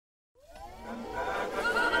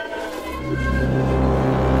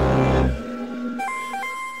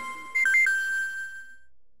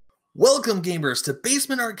Welcome, gamers, to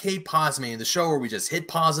Basement Arcade Pause Me, the show where we just hit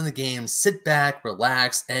pause on the game, sit back,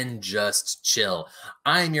 relax, and just chill.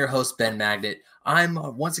 I'm your host, Ben Magnet. I'm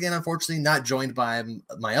once again, unfortunately, not joined by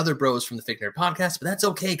my other bros from the Fake Nerd Podcast, but that's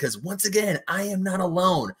okay, because once again, I am not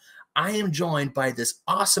alone. I am joined by this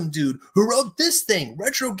awesome dude who wrote this thing,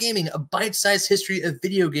 Retro Gaming, a bite-sized history of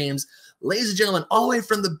video games. Ladies and gentlemen, all the way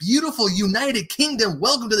from the beautiful United Kingdom,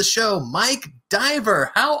 welcome to the show, Mike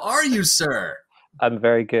Diver. How are you, sir? I'm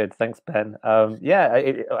very good. Thanks, Ben.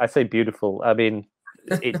 I say beautiful. I mean,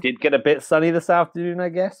 it did get a bit sunny this afternoon, I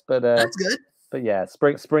guess, but that's good. But yeah,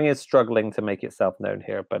 spring is struggling to make itself known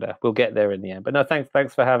here, but we'll get there in the end. But no,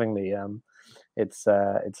 thanks for having me. It's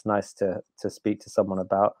nice to speak to someone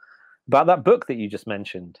about that book that you just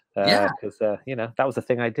mentioned. Because that was the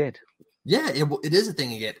thing I did. Yeah, it is a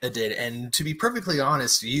thing I did, and to be perfectly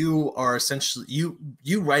honest, you are essentially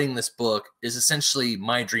you writing this book is essentially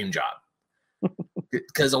my dream job.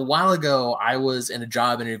 Because a while ago, I was in a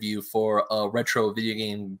job interview for a retro video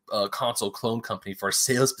game console clone company for a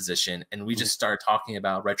sales position, and we just started talking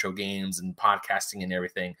about retro games and podcasting and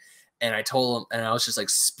everything. And I told him, and I was just like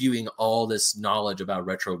spewing all this knowledge about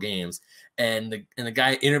retro games. And the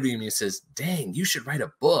guy interviewing me says, "Dang, you should write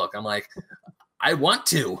a book." I'm like, "I want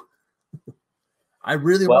to. I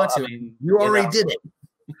really want to." I mean, you already did it.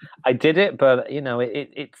 I did it, but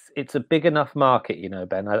it's a big enough market,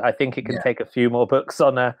 Ben. I think it can take a few more books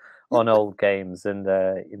on old games, and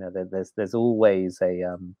there's always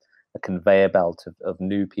a conveyor belt of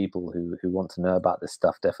new people who want to know about this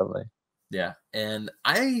stuff. Definitely. Yeah, and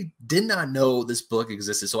I did not know this book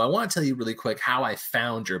existed, so I want to tell you really quick how I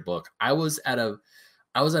found your book. I was at a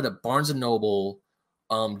Barnes and Noble,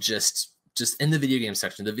 just in the video game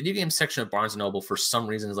section. The video game section of Barnes & Noble, for some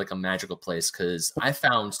reason, is like a magical place because I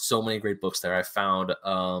found so many great books there. I found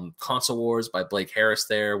Console Wars by Blake Harris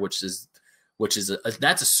there, which is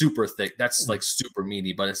that's a super thick, that's like super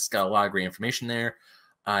meaty, but it's got a lot of great information there.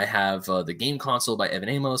 I have The Game Console by Evan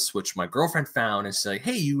Amos, which my girlfriend found and said, like,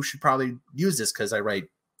 hey, you should probably use this because I write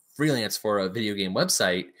freelance for a video game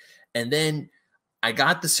website. And then I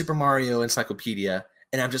got the Super Mario Encyclopedia,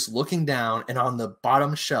 and I'm just looking down, and on the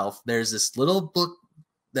bottom shelf, there's this little book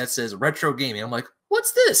that says Retro Gaming. I'm like,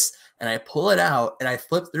 what's this? And I pull it out, and I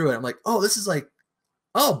flip through it. I'm like, oh, this is like,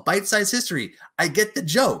 oh, bite-sized history. I get the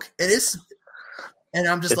joke. It is. And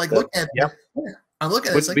I'm just looking at it. Yeah. I'm looking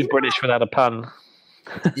at it. Wouldn't be British without a pun.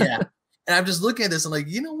 Yeah. And I'm just looking at this. I'm like,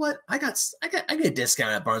 you know what? I get a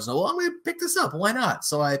discount at Barnes & Noble. I'm going to pick this up. Why not?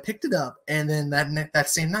 So I picked it up, and then that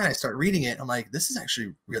same night, I start reading it. I'm like, this is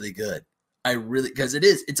actually really good. Because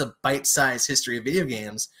it's a bite-sized history of video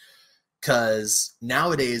games, because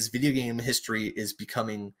nowadays video game history is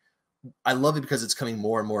becoming, I love it because it's coming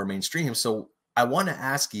more and more mainstream. So I want to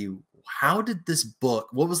ask you, how did this book,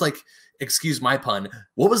 what was like, excuse my pun,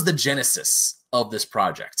 what was the genesis of this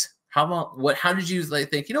project? How did you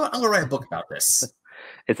think, you know what, I'm gonna write a book about this?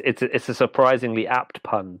 It's a surprisingly apt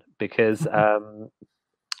pun, because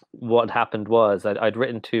what happened was I'd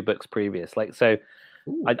written 2 books previous,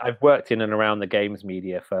 I've worked in and around the games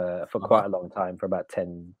media for quite a long time, for about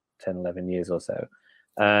 10, 11 years or so.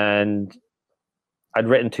 And I'd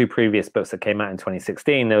written 2 previous books that came out in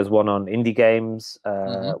 2016. There was one on indie games,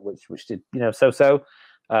 which did, so-so,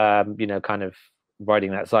 kind of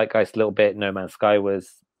riding that zeitgeist a little bit. No Man's Sky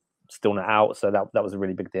was still not out, so that was a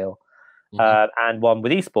really big deal. And one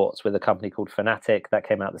with esports with a company called Fnatic that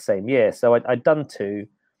came out the same year. So I'd done 2.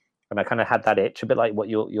 And I kind of had that itch, a bit like what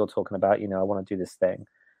you're talking about. I want to do this thing.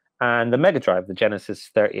 And the Mega Drive, the Genesis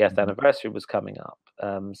 30th anniversary, was coming up.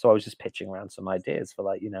 So I was just pitching around some ideas for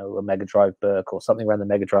a Mega Drive book or something around the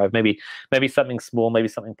Mega Drive. Maybe something small, maybe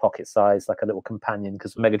something pocket size, like a little companion,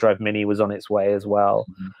 because the Mega Drive Mini was on its way as well,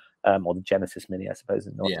 or the Genesis Mini, I suppose,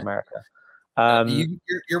 in North America.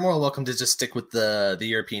 You're more welcome to just stick with the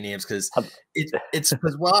European names, because it's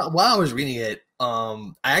because while I was reading it,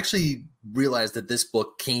 I actually realized that this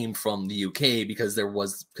book came from the UK, because the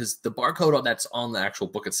barcode that's on the actual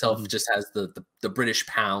book itself just has the British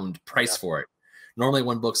pound price for it. Normally,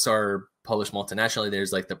 when books are published multinationally,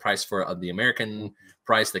 there's like the price of the American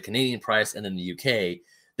price, the Canadian price, and then the UK.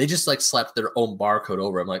 They just slapped their own barcode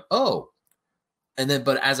over. I'm like, oh, and then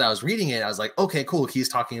but as I was reading it, I was like, okay, cool. He's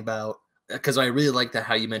talking about. Because I really like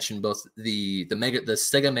how you mentioned both the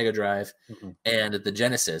Sega Mega Drive and the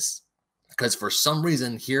Genesis. Because for some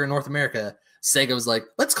reason here in North America, Sega was like,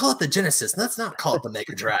 let's call it the Genesis. Let's not call it the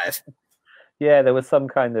Mega Drive. Yeah, there was some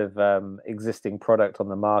kind of existing product on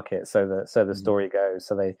the market, so the story goes.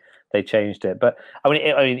 So they changed it. But I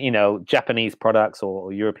mean, Japanese products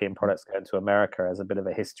or European products going to America has a bit of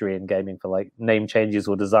a history in gaming for name changes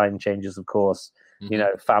or design changes. Of course,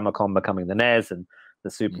 Famicom becoming the NES and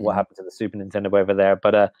what happened to the Super Nintendo over there.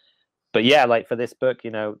 But yeah, like for this book,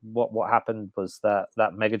 you know, what happened was that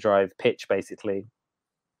Mega Drive pitch basically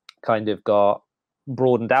kind of got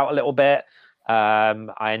broadened out a little bit.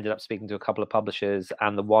 I ended up speaking to a couple of publishers,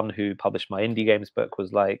 and the one who published my indie games book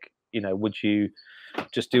was like, you know, would you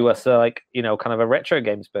just do us like, you know, kind of a retro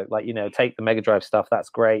games book, like, you know, take the Mega Drive stuff, that's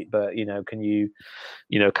great, but, you know, can you,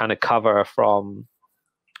 you know, kind of cover from,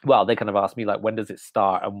 well, they kind of asked me like, when does it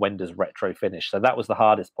start and when does retro finish? So that was the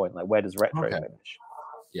hardest point, like, where does retro finish?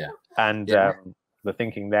 Yeah. And the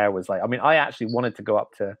thinking there was like, I mean, I actually wanted to go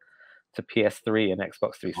up to PS3 and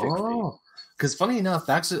Xbox 360. Oh, because funny enough,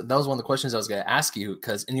 actually, that was one of the questions I was going to ask you.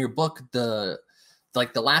 Because in your book, the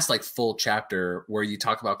last like full chapter where you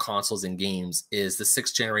talk about consoles and games is the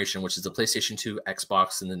 6th generation, which is the PlayStation 2,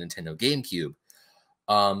 Xbox, and the Nintendo GameCube.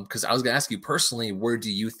 Because I was going to ask you personally, where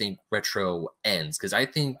do you think retro ends? Because I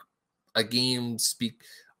think a game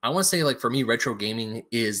I want to say, like, for me, retro gaming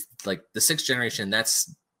is like the 6th generation.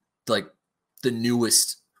 That's like the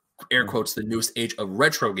newest, air quotes, the newest age of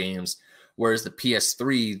retro games, whereas the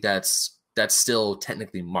PS3, that's still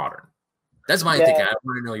technically modern. That's my thinking. I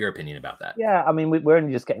want to know your opinion about that. Yeah, I mean, we're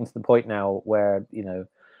only just getting to the point now where, you know,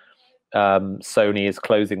 Sony is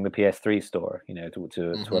closing the PS3 store, you know,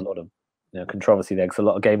 to a lot of, you know, controversy there, because a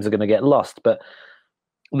lot of games are going to get lost. But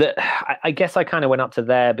I guess I kind of went up to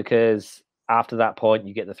there because after that point,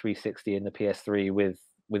 you get the 360 and the PS3 with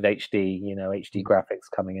HD, you know, HD graphics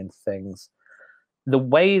coming into things. The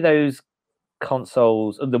way those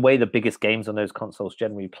consoles, the way the biggest games on those consoles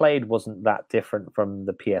generally played wasn't that different from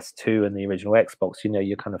the PS2 and the original Xbox. You know,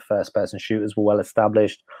 your kind of first-person shooters were well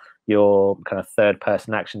established. Your kind of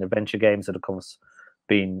third-person action adventure games had, of course,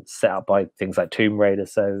 been set up by things like Tomb Raider.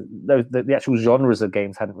 So the actual genres of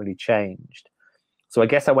games hadn't really changed. So I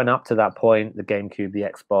guess I went up to that point, the GameCube, the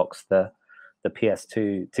Xbox, the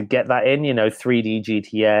PS2, to get that in, you know, 3D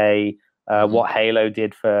GTA, what Halo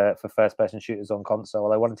did for first-person shooters on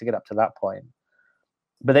console. I wanted to get up to that point.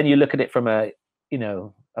 But then you look at it from a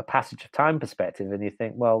passage of time perspective, and you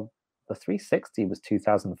think, well, the 360 was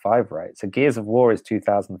 2005, right? So Gears of War is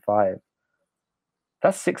 2005.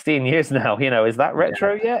 That's 16 years now. You know, is that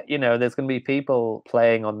retro yet? You know, there's going to be people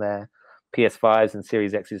playing on their PS5s and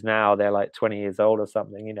Series X's now. They're like 20 years old or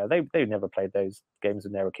something. You know, they've never played those games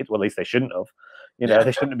when they were kids. Well, at least they shouldn't have. You know,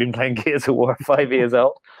 they shouldn't have been playing Gears of War 5 years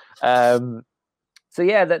old. So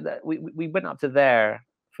yeah, we went up to there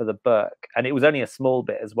for the book, and it was only a small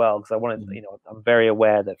bit as well, because I wanted, you know, I'm very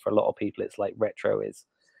aware that for a lot of people, it's like retro is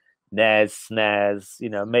NES, SNES, you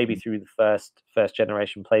know, maybe through the first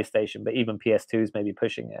generation PlayStation, but even PS2 is maybe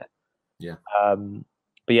pushing it. Yeah.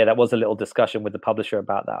 But yeah, that was a little discussion with the publisher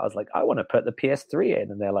about that. I was like, I want to put the PS3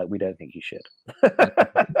 in, and they're like, we don't think you should. And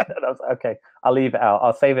I was like, okay, I'll leave it out.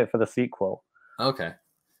 I'll save it for the sequel. Okay.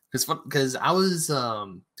 Because I was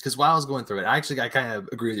because while I was going through it, I kind of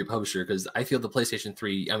agree with your publisher, because I feel the PlayStation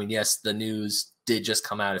 3. I mean, yes, the news did just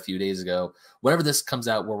come out a few days ago. Whenever this comes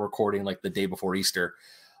out, we're recording like the day before Easter.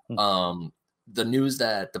 The news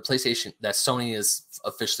that that Sony is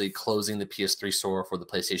officially closing the PS3 store for the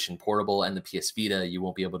PlayStation Portable and the PS Vita. You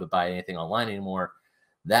won't be able to buy anything online anymore.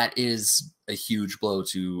 That is a huge blow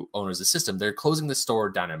to owners of the system. They're closing the store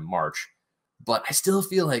down in March, but I still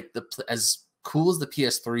feel like as cool as the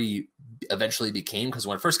PS3 eventually became, because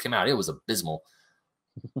when it first came out, it was abysmal.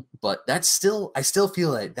 But I still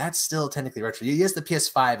feel like that's still technically retro. Yes, the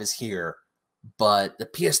PS5 is here, but the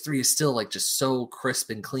PS3 is still like just so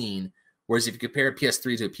crisp and clean. Whereas if you compare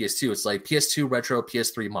PS3 to a PS2, it's like PS2 retro,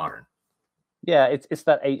 PS3 modern. Yeah, it's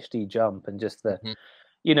that HD jump, and just the,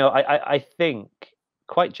 you know, I think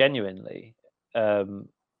quite genuinely,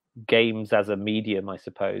 games as a medium, I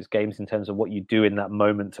suppose, games in terms of what you do in that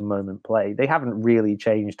moment to moment play, they haven't really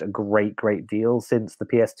changed a great deal since the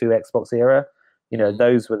PS2 Xbox era. You know,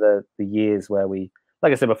 those were the years where we,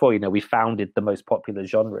 like I said before, you know, we founded the most popular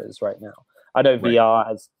genres right now. I know VR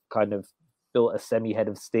has kind of built a semi-head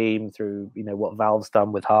of steam through, you know, what Valve's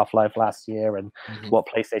done with Half-Life last year, and what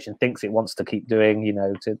PlayStation thinks it wants to keep doing, you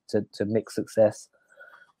know, to mix success.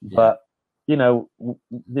 But you know,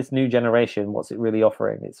 this new generation, what's it really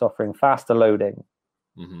offering? It's offering faster loading.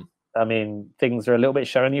 I mean, things are a little bit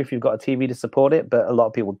shiny if you've got a TV to support it, but a lot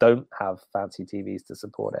of people don't have fancy TVs to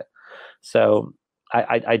support it. So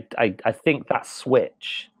I think that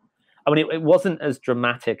switch, I mean, it wasn't as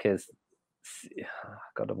dramatic as,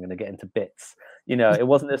 God, I'm going to get into bits. You know, it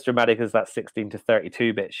wasn't as dramatic as that 16 to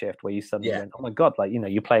 32-bit shift where you suddenly went, oh my God, like, you know,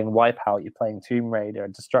 you're playing Wipeout, you're playing Tomb Raider,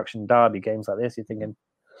 Destruction Derby, games like this. You're thinking,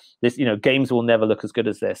 this, you know, games will never look as good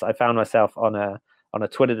as this. I found myself on a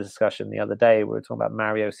Twitter discussion the other day. We were talking about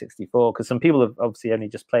Mario 64, because some people have obviously only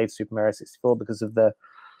just played Super Mario 64 because of the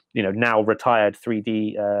now retired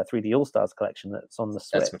 3D All Stars collection that's on the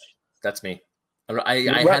Switch. That's me. I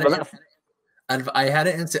had it. And I had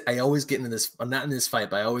it. I always get into this. I'm not in this fight,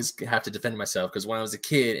 but I always have to defend myself because when I was a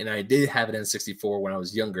kid and I did have an N64 when I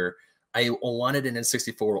was younger, I wanted an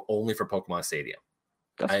N64 only for Pokemon Stadium.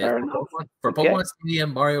 That's fair enough. For Pokemon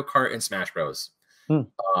Stadium, Mario Kart, and Smash Bros.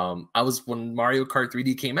 I was when Mario Kart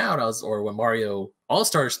 3D came out, or when Mario All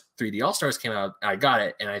Stars 3D All Stars came out, I got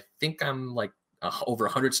it, and I think I'm like over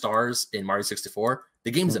 100 stars in Mario 64.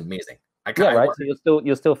 The game is amazing. Right. So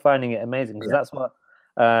you're still finding it amazing because that's what.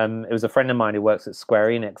 It was a friend of mine who works at Square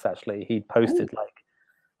Enix. Actually, he posted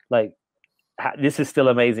like this is still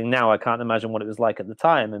amazing now. I can't imagine what it was like at the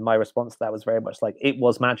time. And my response to that was very much like it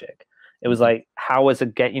was magic. It was like, how is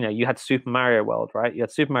it get? You had Super Mario World, right? You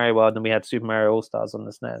had Super Mario World, and we had Super Mario All Stars on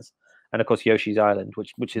the SNES, and of course Yoshi's Island,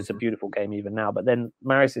 which is a beautiful game even now. But then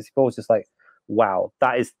Mario 64 was just like, wow,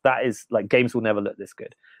 that is like games will never look this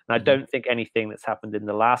good. And I don't think anything that's happened in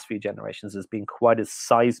the last few generations has been quite as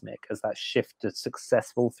seismic as that shift to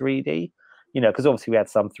successful 3D. Because obviously we had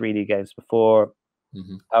some 3D games before.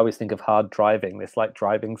 I always think of Hard Driving, this like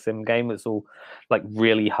driving sim game that's all like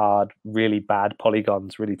really hard, really bad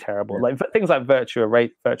polygons, really terrible. Like things like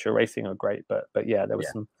Virtua Racing are great, but yeah, there was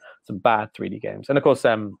some bad 3D games. And of course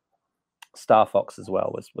Star Fox as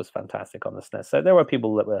well was fantastic on the SNES. So there were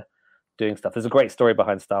people that were doing stuff. There's a great story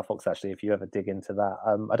behind Star Fox actually, if you ever dig into that.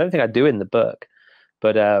 I don't think I do in the book,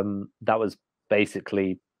 but that was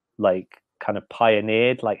basically like kind of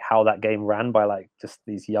pioneered like how that game ran by like just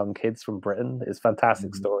these young kids from Britain. It's a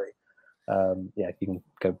fantastic story. You can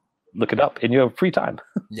go look it up in your free time.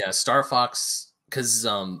 Star Fox, because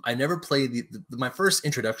I never played my first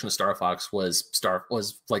introduction to Star Fox was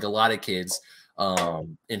like a lot of kids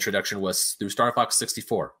introduction was through Star Fox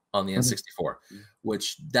 64 on the N64,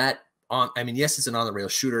 which yes, it's an on the rail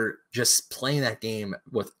shooter. Just playing that game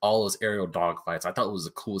with all those aerial dogfights, I thought it was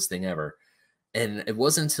the coolest thing ever. And it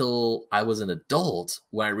wasn't until I was an adult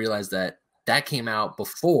when I realized that came out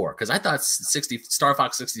before, because I thought Star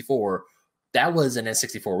Fox 64, that was an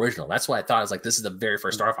N64 original. That's why I thought, I was like, this is the very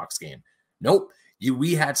first Star Fox game. Nope.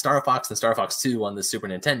 We had Star Fox and Star Fox 2 on the Super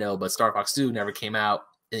Nintendo, but Star Fox 2 never came out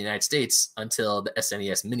in the United States until the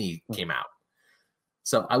SNES Mini came out.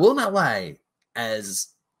 So I will not lie, as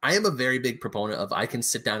I am a very big proponent of I can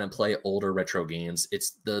sit down and play older retro games.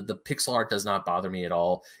 It's the pixel art does not bother me at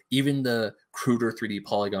all. Even the cruder 3D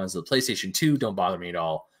polygons of the PlayStation 2 don't bother me at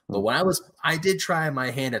all. But when I did try my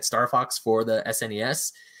hand at Star Fox for the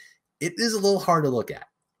SNES, it is a little hard to look at.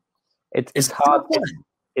 It's hard.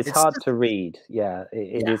 It's hard to read. Yeah,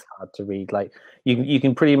 it is hard to read. Like you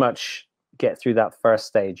can pretty much get through that first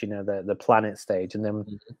stage, the planet stage, and then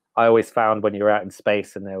I always found when you're out in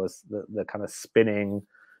space and there was the kind of spinning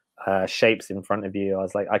shapes in front of you, I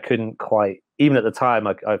was like, I couldn't quite, even at the time,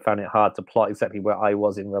 I found it hard to plot exactly where I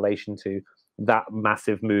was in relation to that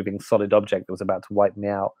massive moving solid object that was about to wipe me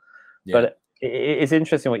out. But it's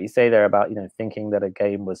interesting what you say there about thinking that a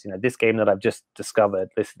game was this game that I've just discovered,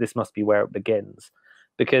 this must be where it begins,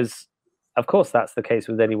 because of course that's the case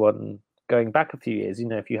with anyone going back a few years.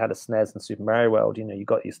 If you had a SNES and Super Mario World, you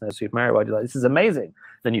got your SNES Super Mario World, you're like, this is amazing.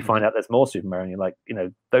 Then you find out there's more Super Mario and you're like,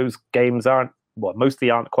 those games mostly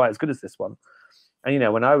aren't quite as good as this one.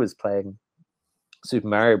 And when I was playing Super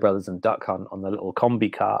Mario Brothers and Duck Hunt on the little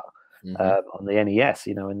combi cart on the NES,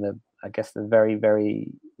 in the I guess the very, very,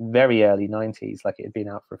 very early 90s, like it had been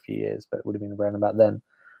out for a few years, but it would have been around about then.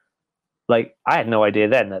 Like I had no idea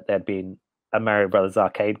then that there'd been a Mario Brothers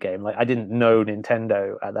arcade game. Like I didn't know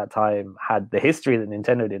Nintendo at that time had the history that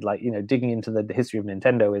Nintendo did. Like, digging into the history of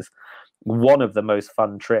Nintendo is one of the most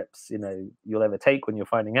fun trips, you'll ever take when you're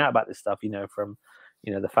finding out about this stuff, from,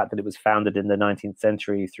 the fact that it was founded in the 19th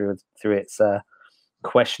century through its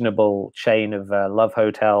questionable chain of love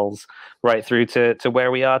hotels right through to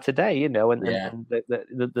where we are today, and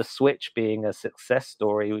the Switch being a success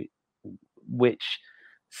story, which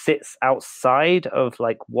sits outside of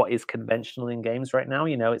like what is conventional in games right now.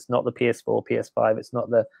 It's not the PS4, PS5, it's not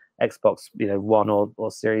the Xbox, One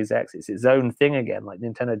or Series X. It's its own thing again, like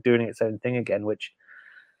Nintendo doing its own thing again, which,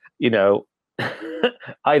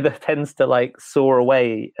 either tends to like soar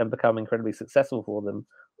away and become incredibly successful for them,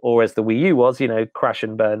 or as the Wii U was, crash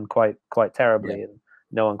and burn quite terribly, and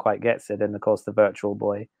no one quite gets it. And of course, the Virtual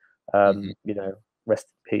Boy, rest in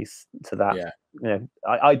peace to that.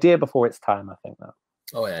 Idea before its time, I think that.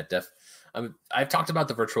 Oh yeah, I've talked about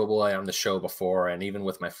the Virtual Boy on the show before, and even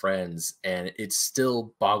with my friends, and it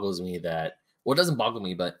still boggles me that. Well, it doesn't boggle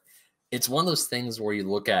me, but it's one of those things where you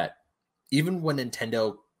look at, even when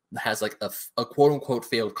Nintendo has like a quote unquote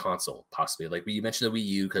failed console, possibly like you mentioned the Wii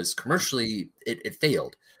U, because commercially it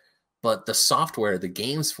failed. but the software, the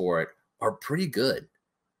games for it are pretty good.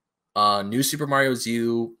 New Super Mario's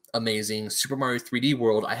U, amazing. Super Mario 3D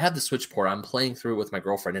World, I have the Switch port. I'm playing through it with my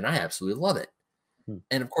girlfriend, and I absolutely love it.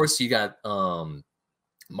 And of course, you got Mario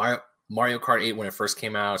Kart 8 when it first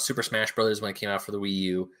came out, Super Smash Brothers when it came out for the Wii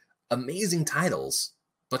U. Amazing titles,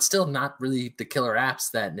 but still not really the killer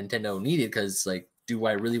apps that Nintendo needed, because, like, do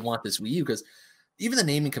I really want this Wii U? Because even the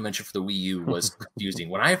naming convention for the Wii U was confusing.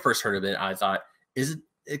 When I first heard of it, I thought, do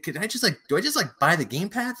I just buy the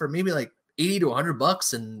gamepad for maybe like $80 to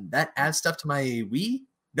 $100 and that adds stuff to my Wii?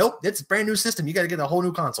 Nope, it's a brand new system. You got to get a whole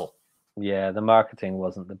new console. Yeah, the marketing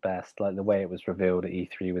wasn't the best. Like, the way it was revealed at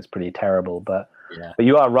E3 was pretty terrible. But yeah, but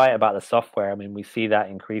you are right about the software. I mean, we see that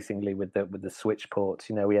increasingly with the Switch ports.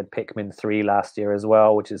 You know, we had Pikmin 3 last year as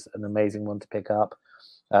well, which is an amazing one to pick up.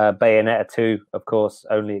 Bayonetta 2, of course,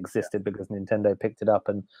 only existed because Nintendo picked it up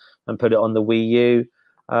and put it on the Wii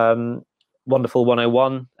U. Wonderful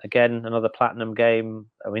 101, again, another Platinum game.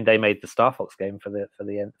 I mean, they made the Star Fox game for the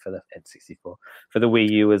N64, for the Wii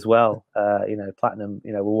U as well. You know, Platinum,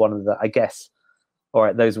 you know, were one of the, I guess, all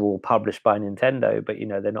right, those were all published by Nintendo, but, you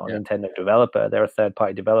know, they're not a Nintendo developer. They're a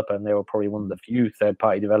third-party developer, and they were probably one of the few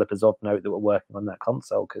third-party developers of note that were working on that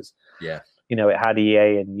console, because, you know, it had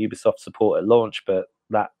EA and Ubisoft support at launch, but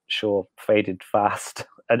that sure faded fast.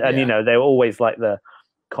 And you know, they were always like the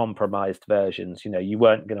compromised versions. You know, you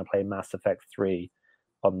weren't going to play Mass Effect 3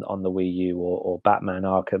 on the Wii U or Batman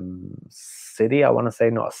Arkham City. I want to say,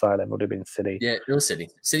 not Asylum, it would have been City. Yeah, it was City.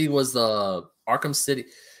 City was the Arkham City.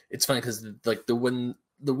 It's funny because, like, when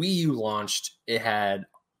the Wii U launched, it had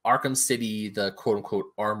Arkham City, the quote unquote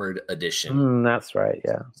armored edition. That's right,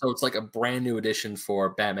 yeah. So it's like a brand new edition for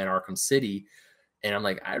Batman Arkham City. And I'm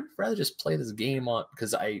like, I'd rather just play this game on,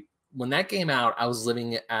 because when that came out, I was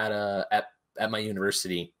living at my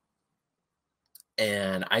university,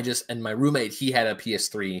 and my roommate, he had a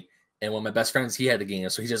PS3, and one of my best friends, he had the game,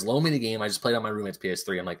 so he just loaned me the game. I just played on my roommate's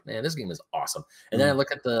PS3. I'm like, man, this game is awesome. And then I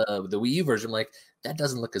look at the Wii U version, I'm like, that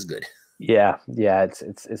doesn't look as good. Yeah,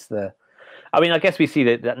 it's the. I mean, I guess we see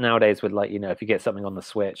that nowadays with, like, you know, if you get something on the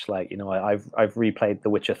Switch, like, you know, I've replayed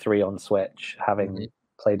The Witcher 3 on Switch, having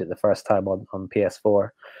played it the first time on PS4,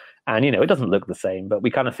 and, you know, it doesn't look the same, but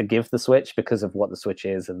we kind of forgive the Switch because of what the Switch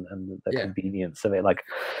is and the convenience of it. Like,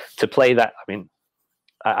 to play that, I mean,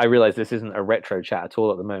 I realize this isn't a retro chat at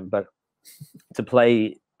all at the moment, but to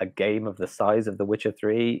play a game of the size of The Witcher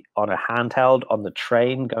 3 on a handheld on the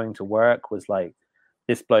train going to work was like,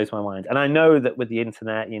 this blows my mind. And I know that with the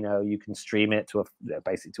internet, you know, you can stream it to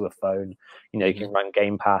basically to a phone. You know, you can run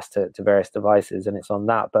Game Pass to various devices, and it's on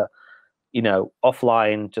that. But, you know,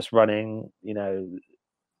 offline, just running, you know,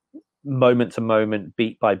 moment to moment,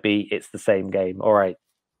 beat by beat, it's the same game. All right,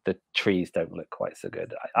 the trees don't look quite so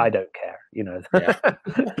good. I don't care. You know,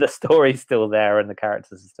 the story's still there and the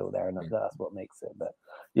characters are still there, and that's what makes it. But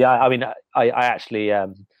yeah, I mean, I actually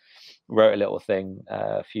wrote a little thing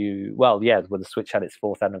when the Switch had its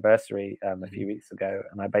 4th anniversary a few weeks ago,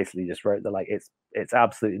 and I basically just wrote that, like, it's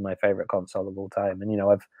absolutely my favorite console of all time. And, you know,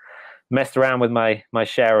 I've messed around with my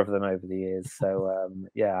share of them over the years. So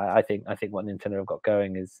I think what Nintendo have got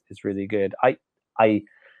going is really good. I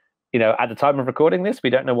you know, at the time of recording this, we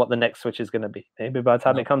don't know what the next Switch is going to be. Maybe by the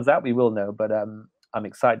time it comes out, we will know. But I'm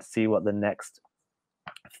excited to see what the next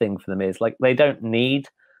thing for them is. Like, they don't need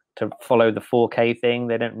to follow the 4K thing.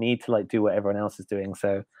 They don't need to, like, do what everyone else is doing.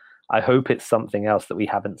 So I hope it's something else that we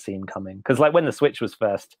haven't seen coming. Because, like, when the Switch was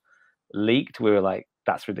first leaked, we were like,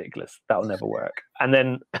 that's ridiculous. That'll never work. And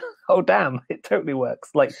then, oh, damn, it totally works.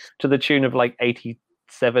 Like, to the tune of, like,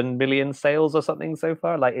 87 million sales or something so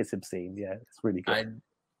far. Like, it's obscene. Yeah, it's really good.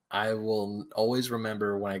 I will always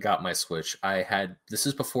remember when I got my Switch. This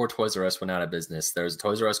is before Toys R Us went out of business. There was a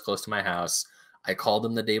Toys R Us close to my house. I called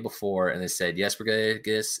them the day before, and they said, yes, we're going to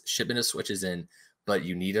get a shipment of Switches in, but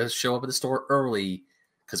you need to show up at the store early,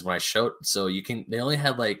 because when I showed, they only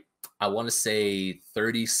had, like, I want to say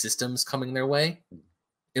 30 systems coming their way.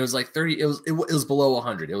 It was like 30. It was below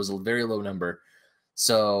 100. It was a very low number.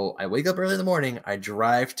 So I wake up early in the morning. I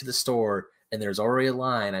drive to the store, and there's already a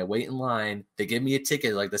line. I wait in line. They give me a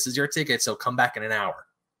ticket. Like, this is your ticket, so come back in an hour.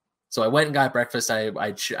 So I went and got breakfast. I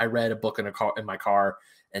read a book in my car,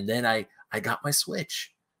 and then I got my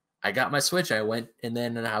Switch. I went, and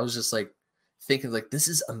then I was just, like, thinking, like, this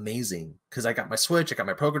is amazing, because I got my Switch. I got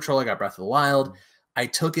my Pro Controller. I got Breath of the Wild. I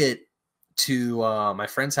took it to my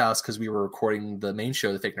friend's house because we were recording the main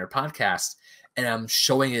show, the Fake Nerd Podcast, and I'm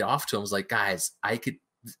showing it off to him. I was like, guys, I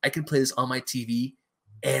could play this on my TV,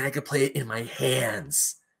 and I could play it in my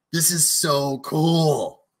hands. This is so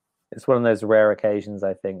cool. It's one of those rare occasions,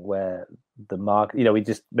 I think, where the market, you know, we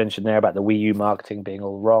just mentioned there about the Wii U marketing being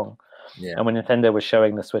all wrong. Yeah. And when Nintendo was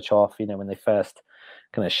showing the Switch off, you know, when they first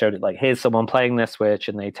kind of showed it, like, here's someone playing their Switch,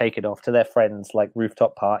 and they take it off to their friends, like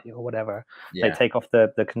rooftop party or whatever. Yeah. They take off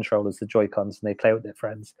the controllers, the Joy-Cons, and they play with their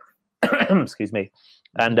friends. Excuse me.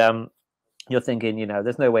 And you're thinking, you know,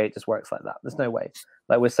 there's no way it just works like that. There's no way.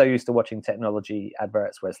 Like, we're so used to watching technology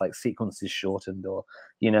adverts where it's like sequence is shortened, or,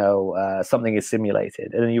 you know, something is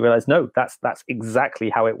simulated, and then you realize, no, that's exactly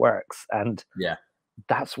how it works, and yeah,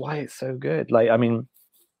 that's why it's so good. Like, I mean,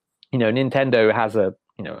 you know, Nintendo has a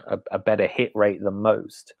better hit rate than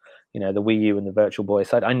most. You know, the Wii U and the Virtual Boy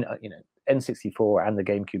side. You know, N64 and the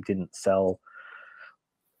GameCube didn't sell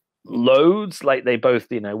loads. Like, they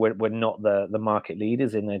both, you know, were not the market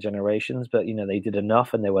leaders in their generations, but, you know, they did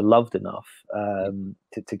enough, and they were loved enough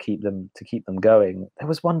to keep them going. There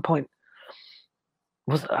was one point.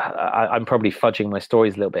 I'm probably fudging my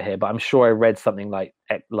stories a little bit here, but I'm sure I read something like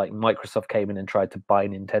Microsoft came in and tried to buy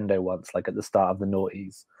Nintendo once, like at the start of the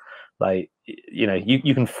noughties. Like, you know,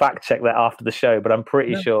 you can fact check that after the show, but I'm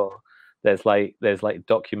pretty sure there's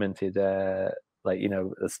documented like, you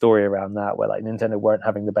know, a story around that where like Nintendo weren't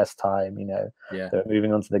having the best time, you know. Yeah. They were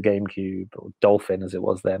moving on to the GameCube, or Dolphin as it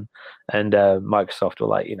was then, and Microsoft were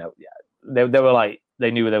like, you know, they were like, they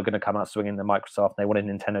knew they were going to come out swinging the Microsoft, and they wanted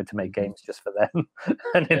Nintendo to make games just for them.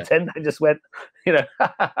 And Nintendo just went, you know,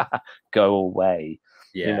 go away.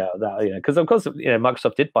 Yeah. You know, that, you know, because of course, you know,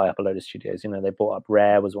 Microsoft did buy up a load of studios. You know, they bought up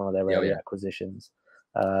Rare, was one of their early acquisitions.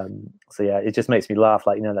 So yeah, it just makes me laugh,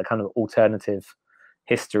 like, you know, that kind of alternative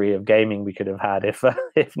history of gaming we could have had if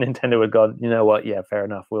Nintendo had gone, you know what, yeah, fair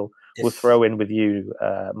enough, we'll throw in with you,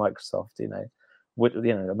 Microsoft. You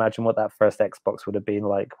know, imagine what that first Xbox would have been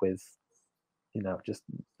like with, you know, just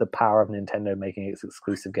the power of Nintendo making its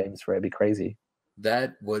exclusive games for it. It'd be crazy.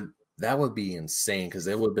 That would be insane, because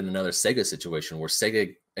there would have been another Sega situation where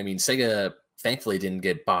Sega thankfully didn't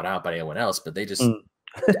get bought out by anyone else, but they just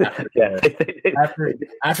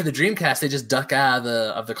after the Dreamcast, they just duck out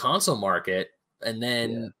of the console market. And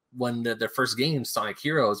then when their first game, Sonic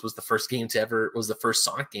Heroes, was the first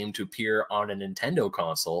Sonic game to appear on a Nintendo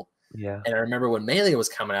console. Yeah. And I remember when Melee was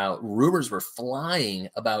coming out, rumors were flying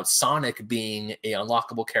about Sonic being a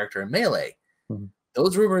unlockable character in Melee. Mm-hmm.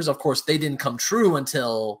 Those rumors, of course, they didn't come true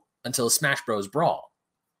until Smash Bros. Brawl.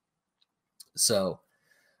 So,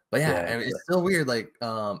 but yeah, I mean, it's still weird. Like,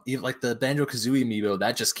 even like the Banjo-Kazooie amiibo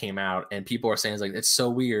that just came out, and people are saying, it's so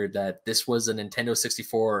weird that this was a Nintendo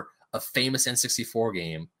 64, a famous N64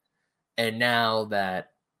 game, and now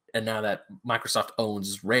that Microsoft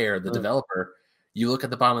owns Rare, the developer, you look at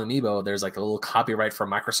the bottom of the amiibo, there's like a little copyright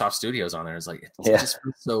from Microsoft Studios on there. It's like, it just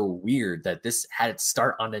feels so weird that this had its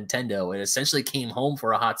start on Nintendo. It essentially came home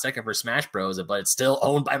for a hot second for Smash Bros, but it's still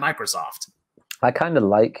owned by Microsoft. I kind of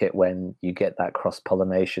like it when you get that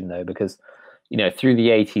cross-pollination, though, because, you know, through the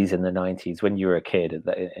 80s and the 90s, when you were a kid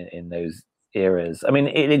in those eras, I mean,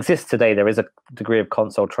 it exists today. There is a degree of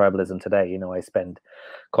console tribalism today. You know, I spend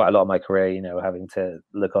quite a lot of my career, you know, having to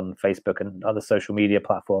look on Facebook and other social media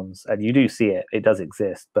platforms, and you do see it. It does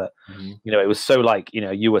exist, but you know, it was so like, you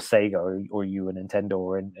know, you were Sega or you were Nintendo,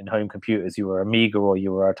 or in home computers you were Amiga or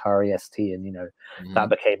you were Atari ST, and you know, that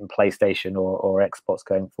became PlayStation or Xbox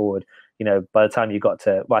going forward. You know, by the time you got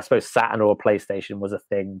to, well, I suppose Saturn or PlayStation was a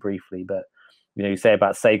thing briefly, but you know, you say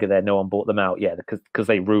about Sega there, no one bought them out, because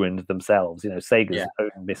they ruined themselves. You know, Sega's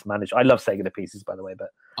own mismanagement. I love Sega to pieces, by the way,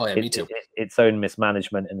 but me too. Its own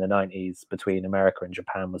mismanagement in the 90s between America and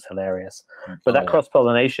Japan was hilarious. But that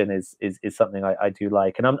cross-pollination is something I do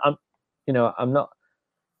like, and I'm you know, I'm not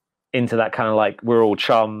into that kind of like we're all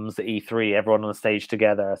chums at E3, everyone on the stage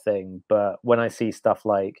together thing. But when I see stuff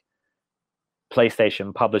like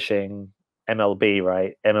PlayStation publishing MLB,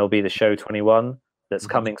 right? MLB The Show 21. That's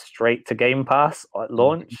coming straight to Game Pass at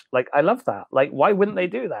launch. Like, I love that. Like, why wouldn't they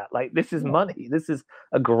do that? Like, this is money. This is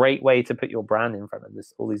a great way to put your brand in front of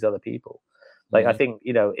all these other people. Like, I think,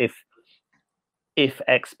 you know, if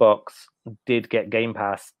Xbox did get Game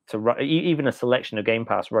Pass to run, even a selection of Game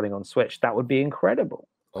Pass running on Switch, that would be incredible.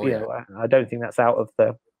 You know, I don't think that's out of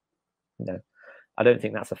the, you know, I don't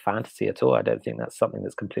think that's a fantasy at all. I don't think that's something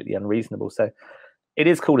that's completely unreasonable. So it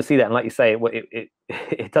is cool to see that, and like you say,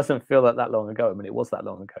 it doesn't feel that long ago. I mean, it was that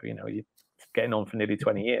long ago. You know, you're getting on for nearly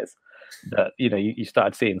 20 years. That, you know, you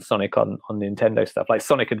started seeing Sonic on Nintendo stuff, like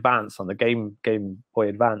Sonic Advance on the Game Boy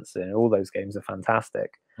Advance, and all those games are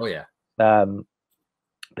fantastic. Oh yeah.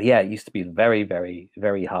 But yeah, it used to be very, very,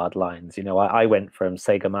 very hard lines. You know, I went from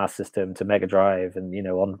Sega Master System to Mega Drive, and you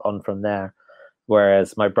know, on from there.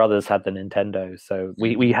 Whereas my brothers had the Nintendo, so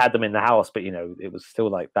we had them in the house, but you know, it was still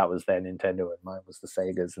like that was their Nintendo and mine was the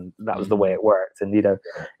Sega's, and that was the way it worked. And you know,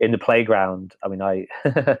 in the playground, I mean,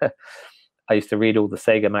 I used to read all the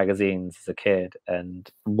Sega magazines as a kid, and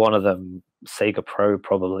one of them, Sega Pro,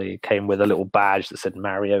 probably came with a little badge that said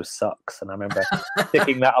Mario sucks. And I remember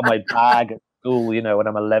sticking that on my bag at school, you know, when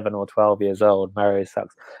I'm 11 or 12 years old. Mario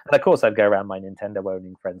sucks. And of course, I'd go around my Nintendo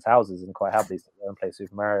owning friends' houses and quite happily sit there and play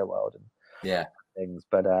Super Mario World and things.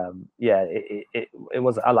 But yeah, it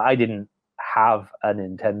was, I didn't have a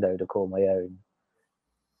Nintendo to call my own,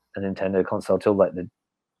 a Nintendo console till like the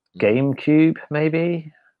GameCube,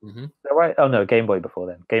 maybe. Mm-hmm. Right? Oh no, Game Boy before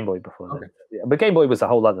then. Game Boy before then. Yeah, but Game Boy was a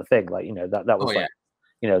whole other thing. Like, you know, that was like,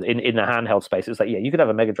 you know, in the handheld space, it was like, yeah, you could have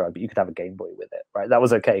a Mega Drive, but you could have a Game Boy with it, right? That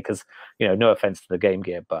was okay because, you know, no offense to the Game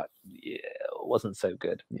Gear, but yeah, it wasn't so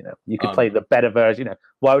good. You know, you could play the better version. You know,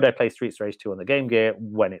 why would I play Streets Rage 2 on the Game Gear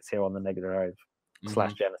when it's here on the Mega Drive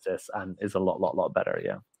 / Genesis and is a lot better?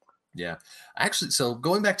 Yeah. Yeah, actually, so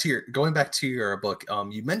going back to your book,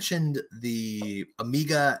 you mentioned the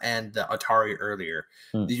Amiga and the Atari earlier.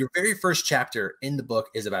 Your very first chapter in the book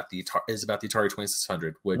is about the Atari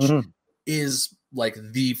 2600, which is like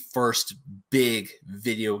the first big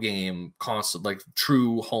video game console, like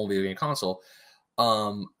true home video game console.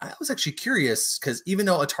 I was actually curious because even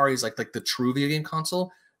though Atari is like the true video game console,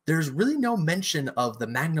 there's really no mention of the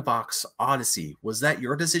Magnavox Odyssey. Was that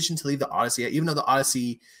your decision to leave the Odyssey, even though the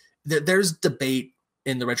Odyssey? There's debate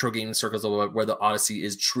in the retro gaming circles about where the Odyssey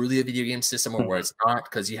is truly a video game system or where it's not,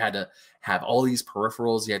 because you had to have all these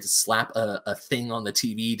peripherals. You had to slap a thing on the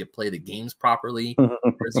TV to play the games properly.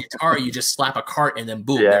 Whereas the Atari, you just slap a cart and then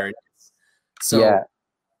boom, there it is. So,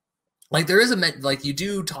 like, there is like you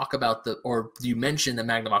do talk about or you mention the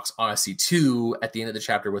Magnavox Odyssey 2 at the end of the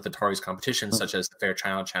chapter with Atari's competition, such as the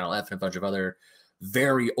Fairchild, Channel F, and a bunch of other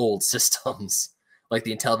very old systems like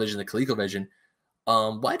the Intellivision, the ColecoVision.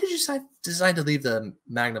 Why did you decide to leave the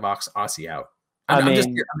Magnavox Odyssey out? I'm just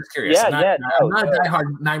curious. I'm not a diehard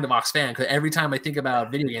Magnavox fan, because every time I think about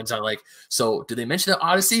video games, I'm like, so do they mention the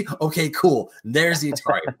Odyssey? Okay, cool. There's the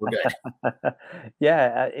Atari. We're good.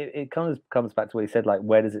 Yeah, it comes back to what you said, like,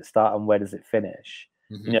 where does it start and where does it finish?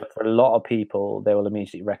 You know, for a lot of people, they will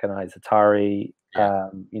immediately recognize Atari.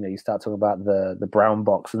 You know, you start talking about the brown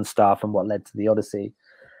box and stuff and what led to the Odyssey.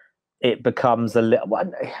 It becomes a little,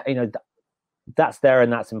 you know, that's there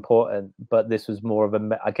and that's important, but this was more of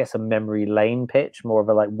a memory lane pitch, more of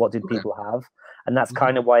a like, what did people have? And that's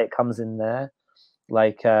kind of why it comes in there.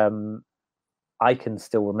 Like, I can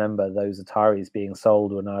still remember those Ataris being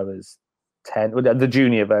sold when I was 10, the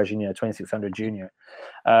junior version, you know, 2600 junior,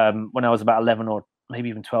 when I was about 11 or maybe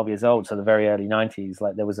even 12 years old. So the very early 90s,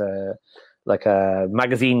 like there was a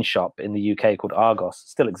magazine shop in the UK called Argos,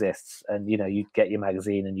 still exists. And, you know, you'd get your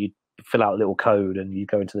magazine and you'd fill out a little code and you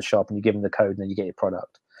go into the shop and you give them the code and then you get your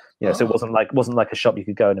product. You know, so it wasn't like a shop you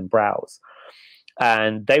could go in and browse.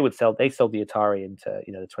 And they sold the Atari into,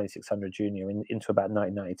 you know, the 2600 Junior into about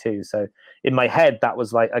 1992. So in my head, that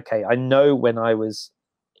was like, okay, I know when I was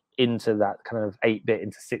into that kind of 8-bit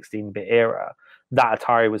into 16-bit era, that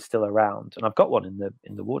Atari was still around, and I've got one in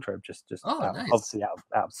the wardrobe, just nice. Obviously out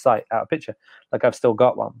of sight, out of picture. Like, I've still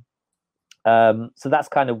got one. So that's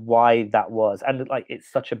kind of why that was, and like,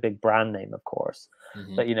 it's such a big brand name, of course.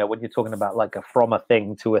 But you know, when you're talking about like from a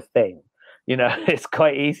thing to a thing, you know, it's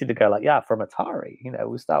quite easy to go like, yeah, from Atari. You know,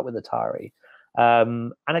 we'll start with Atari,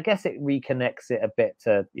 and I guess it reconnects it a bit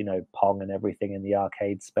to, you know, Pong and everything in the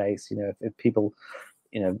arcade space. You know, if people,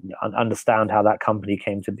 you know, understand how that company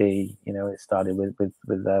came to be. You know, it started with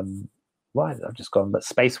why I've just gone, but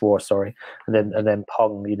Space War, sorry, and then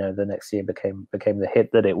Pong, you know, the next year became the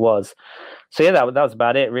hit that it was. So yeah, that was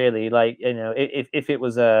about it, really. Like, you know, if it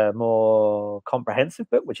was a more comprehensive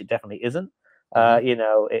book, which it definitely isn't, you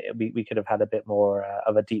know, we could have had a bit more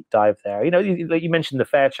of a deep dive there. You know, you mentioned the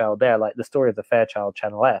Fairchild there, like the story of the Fairchild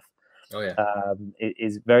Channel F. Oh yeah, it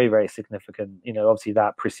is very, very significant. You know, obviously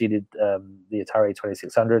that preceded the Atari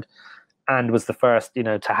 2600, and was the first, you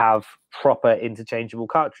know, to have proper interchangeable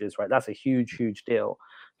cartridges. Right, that's a huge, huge deal.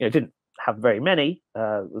 You know, it didn't have very many.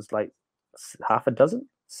 It was like half a dozen,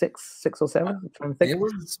 six or seven. I'm trying to think.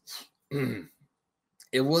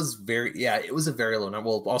 It was a very low number.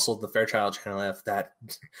 Well, also the Fairchild Channel F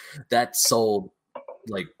that sold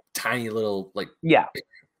like tiny little, like, yeah.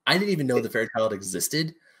 I didn't even know the Fairchild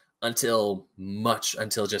existed until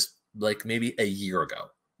just like maybe a year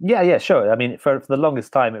ago. Yeah, sure. I mean, for the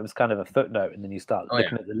longest time, it was kind of a footnote, and then you start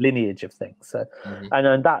looking at the lineage of things. So,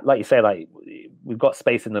 and that, like you say, like, we've got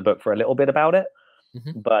space in the book for a little bit about it,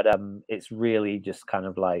 but it's really just kind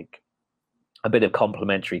of like a bit of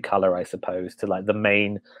complementary color, I suppose, to like the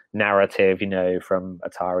main narrative, you know, from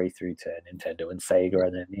Atari through to Nintendo and Sega,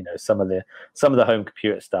 and then, you know, some of the home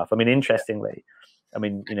computer stuff. I mean, interestingly, I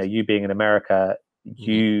mean, you know, you being in America,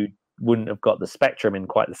 you wouldn't have got the Spectrum in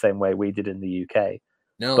quite the same way we did in the UK.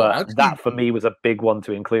 No, but actually, that for me was a big one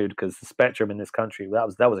to include, because the Spectrum in this country, that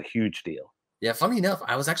was a huge deal. Yeah, funny enough,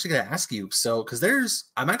 I was actually going to ask you. So, because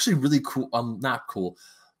I'm actually really cool. Not cool.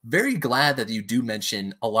 Very glad that you do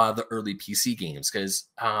mention a lot of the early PC games, because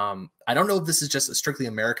I don't know if this is just a strictly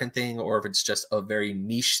American thing or if it's just a very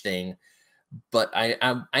niche thing. But I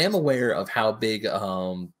am aware of how big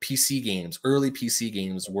PC games, early PC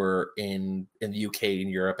games, were in the UK and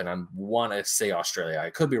Europe, and I want to say Australia. I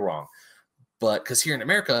could be wrong, but because here in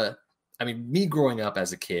America, I mean, me growing up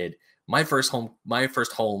as a kid, my first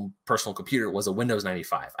home personal computer was a Windows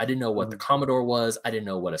 95. I didn't know what the Commodore was. I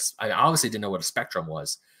obviously didn't know what a Spectrum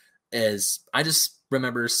was. I just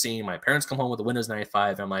remember seeing my parents come home with a Windows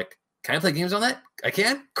 95, and I'm like, can I play games on that? I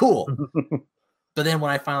can? Cool. But then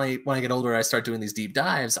when I get older, I start doing these deep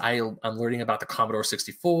dives. I'm learning about the Commodore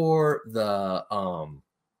 64, the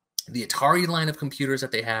Atari line of computers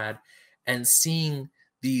that they had, and seeing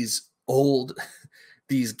these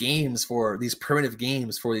these games for these primitive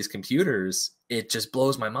games for these computers. It just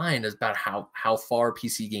blows my mind about how far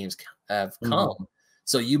PC games have come.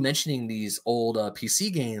 So you mentioning these old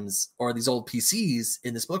PC games or these old PCs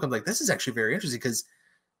in this book, I'm like, this is actually very interesting, because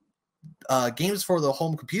games for the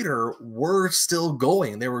home computer were still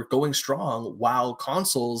going. They were going strong while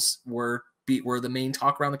consoles were the main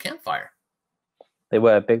talk around the campfire. They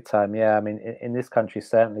were big time, yeah. I mean, in this country,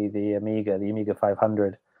 certainly the Amiga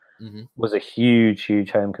 500 was a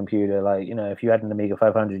huge home computer. Like, you know, if you had an Amiga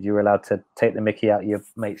 500, you were allowed to take the mickey out of your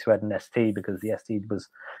mates who had an ST, because the ST was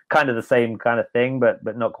kind of the same kind of thing, but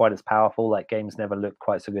not quite as powerful. Like, games never looked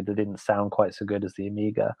quite so good. They didn't sound quite so good as the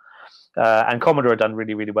Amiga. And Commodore had done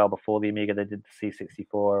really, really well before the Amiga. They did the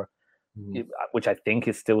C64, which I think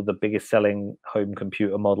is still the biggest selling home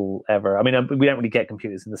computer model ever. I mean, we don't really get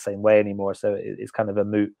computers in the same way anymore, so it's kind of a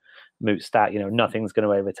moot stat. You know, nothing's going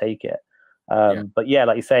to overtake it. But yeah,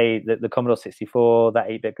 like you say, the Commodore 64, that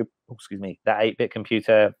 8-bit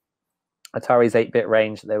computer, Atari's 8-bit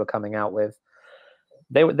range that they were coming out with,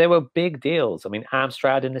 they were big deals. I mean,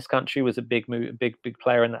 Amstrad in this country was a big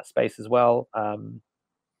player in that space as well.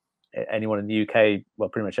 Anyone in the UK, well,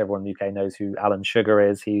 pretty much everyone in the UK knows who Alan Sugar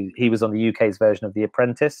is. He was on the UK's version of The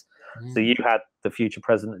Apprentice. So you had the future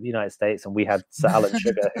president of the United States, and we had Sir Alan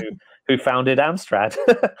Sugar, who founded Amstrad,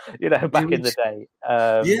 you know, back in the day.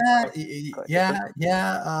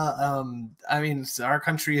 I mean, our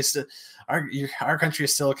country is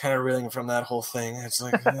still kind of reeling from that whole thing. It's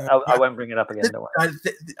like I won't bring it up again. Don't worry.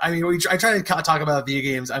 I mean, I try to talk about video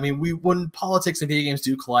games. I mean, when politics and video games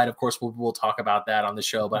do collide, of course, we'll talk about that on the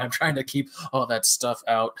show. But I'm trying to keep all that stuff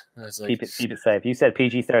out. Like, keep it safe. You said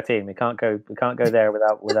PG-13. We can't go there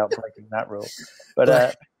without breaking that rule.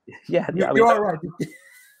 But you're all right.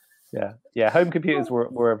 Yeah. Home computers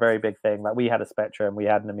were a very big thing. Like, we had a Spectrum, we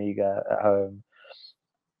had an Amiga at home.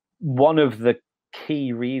 One of the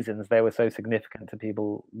key reasons they were so significant to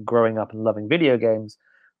people growing up and loving video games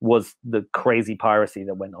was the crazy piracy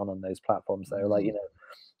that went on those platforms. So, like, you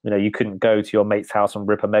know, you couldn't go to your mate's house and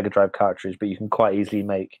rip a Mega Drive cartridge, but you can quite easily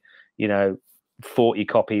make, you know, 40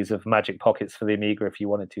 copies of Magic Pockets for the Amiga if you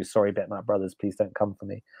wanted to. Sorry, Betmap Brothers, please don't come for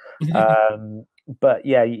me. But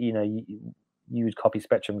yeah, you know, you would copy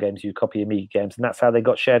Spectrum games, you'd copy Amiga games, and that's how they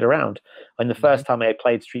got shared around. And the first time I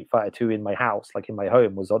played Street Fighter 2 in my house, like in my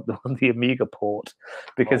home, was on the Amiga port,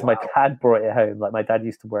 because my dad brought it home. Like, my dad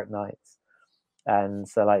used to work nights, and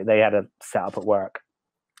so, like, they had a setup at work,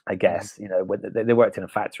 I guess. You know, they worked in a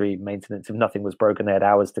factory, maintenance. If nothing was broken, they had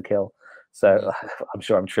hours to kill. So I'm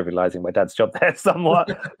sure I'm trivializing my dad's job there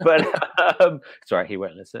somewhat, but sorry, he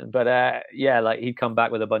won't listen. But yeah, like, he'd come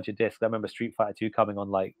back with a bunch of discs. I remember Street Fighter 2 coming on,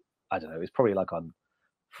 like, I don't know, it was probably like on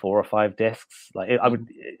 4 or 5 discs. Like, I would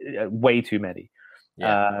way too many.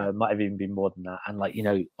 Might have even been more than that. And, like, you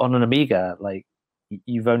know, on an Amiga, like,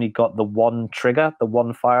 you've only got the one trigger, the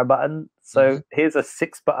one fire button. So here's a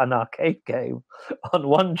 6-button arcade game on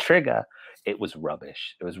one trigger. It was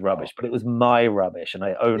rubbish. But it was my rubbish, and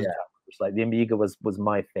I owned that. Like, the Amiga was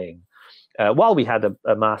my thing. While we had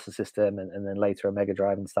a Master System and then later a Mega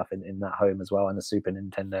Drive and stuff in that home as well, and a Super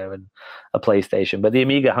Nintendo and a PlayStation. But the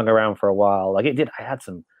Amiga hung around for a while. Like, it did. I had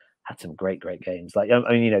some great games. Like,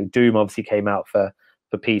 I mean, you know, Doom obviously came out for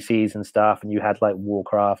PCs and stuff, and you had, like,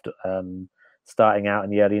 Warcraft starting out in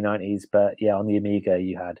the early 90s. But yeah, on the Amiga,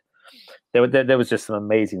 you had there was just some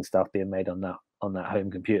amazing stuff being made on that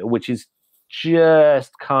home computer, which is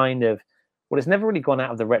just kind of, well, it's never really gone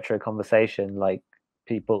out of the retro conversation. Like,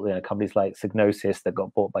 people, you know, companies like Psygnosis that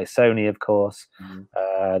got bought by Sony, of course.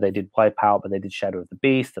 They did Wipeout, but they did Shadow of the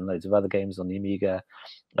Beast and loads of other games on the Amiga.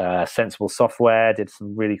 Sensible Software did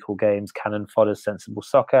some really cool games. Cannon Fodder's Sensible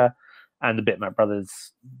Soccer. and the Bitmap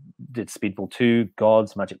Brothers did Speedball 2,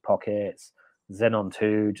 Gods, Magic Pockets, Xenon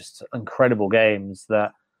 2, just incredible games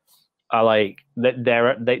that are like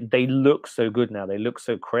they look so good now. They look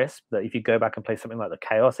so crisp that if you go back and play something like the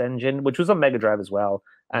Chaos Engine, which was on Mega Drive as well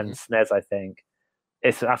and SNES, I think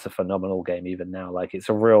that's a phenomenal game even now. Like it's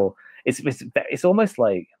a real, it's almost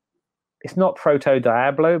like it's not Proto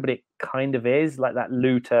Diablo, but it kind of is like that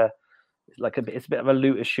looter. Like it's a bit of a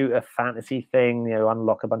looter shooter fantasy thing, you know,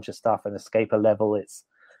 unlock a bunch of stuff and escape a level.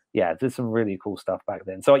 There's some really cool stuff back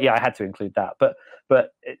then. So yeah, I had to include that. But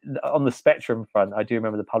on the Spectrum front, I do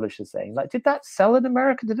remember the publisher saying, like, did that sell in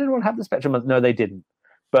America? Did anyone have the Spectrum? No, they didn't.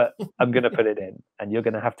 But I'm going to put it in, and you're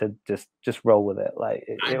going to have to just roll with it. Like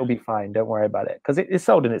it'll be fine. Don't worry about it, because it's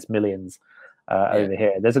sold in its millions over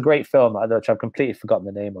here. There's a great film which I've completely forgotten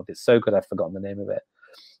the name of. It's so good I've forgotten the name of it.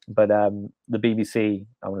 But the BBC,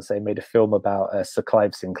 I want to say, made a film about Sir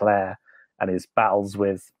Clive Sinclair and his battles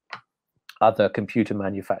with other computer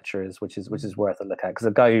manufacturers, which is worth a look at, because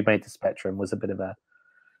the guy who made the Spectrum was a bit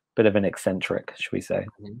of an eccentric, should we say?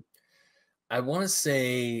 I want to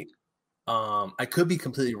say, I could be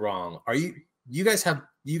completely wrong. You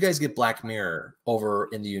guys get Black Mirror over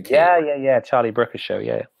in the UK? Yeah. Charlie Brooker's show,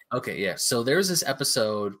 yeah. Okay, yeah. So there's this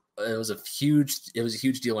episode. It was a huge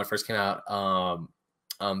deal when it first came out.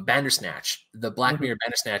 Bandersnatch, the Black Mirror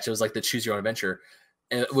Bandersnatch. It was like the Choose Your Own Adventure,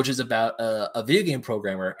 which is about a video game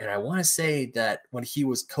programmer. And I want to say that when he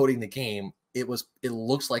was coding the game, it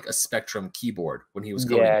looks like a Spectrum keyboard when he was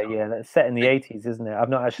coding. Yeah. That's set in the 80s, isn't it? I've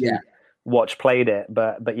not actually played it,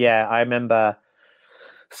 but yeah, I remember.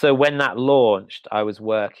 So when that launched, I was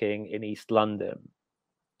working in East London.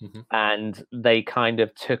 And they kind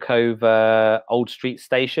of took over Old Street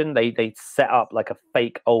Station. They set up like a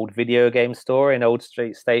fake old video game store in Old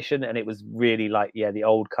Street Station, and it was really like the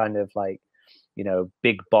old kind of like, you know,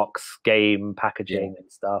 big box game packaging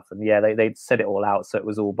and stuff. And they set it all out, so it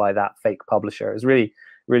was all by that fake publisher. It was really,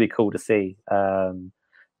 really cool to see.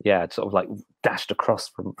 Sort of like dashed across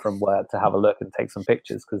from work to have a look and take some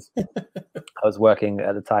pictures, because I was working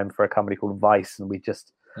at the time for a company called Vice, and we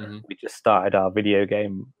just started our video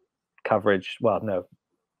game coverage. Well, no,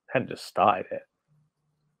 hadn't just started it.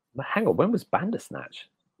 But hang on, when was Bandersnatch?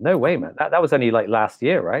 No way, man. That was only like last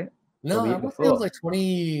year, right? No, I want to say it was like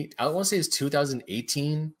 20. I want to say it's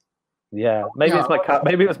 2018. Yeah, maybe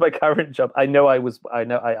it was my current job. I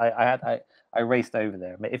raced over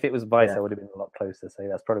there. If it was Vice, I would have been a lot closer. So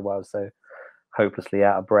that's probably why I was so hopelessly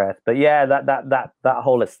out of breath. But yeah, that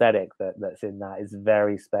whole aesthetic that's in that is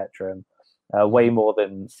very Spectrum. Way more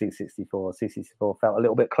than C64. C64 felt a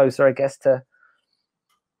little bit closer, I guess, to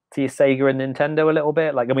your Sega and Nintendo a little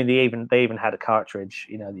bit. Like, I mean, they even had a cartridge,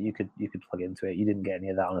 you know, that you could plug into it. You didn't get any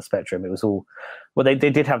of that on a Spectrum. It was all, well, they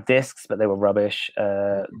did have discs, but they were rubbish.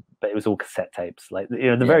 But it was all cassette tapes. Like,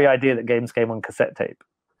 you know, the very idea that games came on cassette tape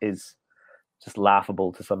is just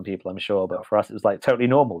laughable to some people, I'm sure. But for us, it was like totally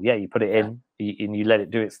normal. Yeah, you put it in and you let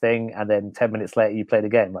it do its thing, and then 10 minutes later you play the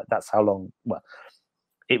game. Like, that's how long. Well,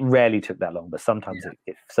 it rarely took that long, but sometimes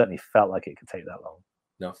it certainly felt like it could take that long.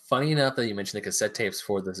 No, funny enough that you mentioned the cassette tapes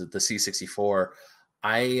for the C64.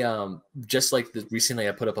 I just like recently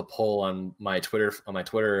I put up a poll on my Twitter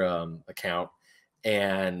account,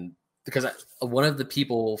 and because one of the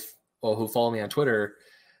people who follow me on Twitter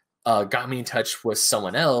got me in touch with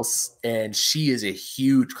someone else, and she is a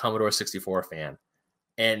huge Commodore 64 fan.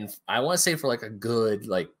 And I want to say for like a good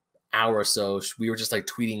hour or so, we were just like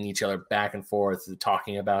tweeting each other back and forth,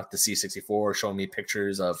 talking about the C64, showing me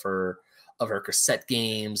pictures of her cassette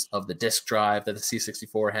games, of the disk drive that the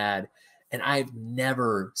C64 had. And I've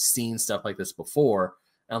never seen stuff like this before.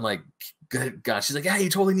 And I'm like, good God. She's like, yeah, you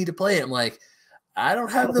totally need to play it. I'm like, I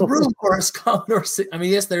don't have the room for a Commodore. I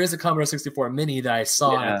mean, yes, there is a Commodore 64 Mini that I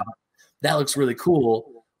saw. And I thought, that looks really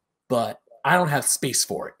cool, but I don't have space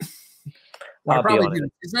for it.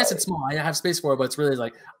 It's nice and small. I have space for it, but it's really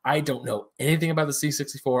like, I don't know anything about the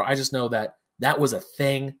C64. I just know that was a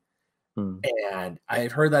thing. And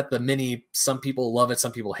I've heard that the Mini, some people love it,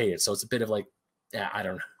 some people hate it. So it's a bit of like, I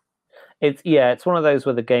don't know. It's one of those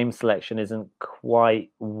where the game selection isn't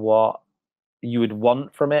quite what you would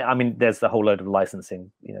want from it. I mean, there's the whole load of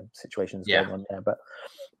licensing, you know, situations going on there. But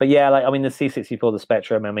yeah, like, I mean, the C64, the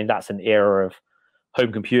Spectrum, I mean, that's an era of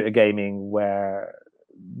home computer gaming where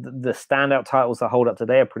the standout titles that hold up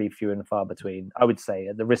today are pretty few and far between, I would say,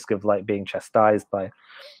 at the risk of like being chastised by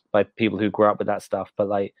people who grew up with that stuff. But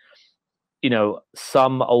like, you know,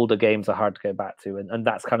 some older games are hard to go back to, and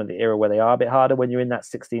that's kind of the era where they are a bit harder. When you're in that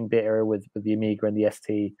 16-bit era with the Amiga and the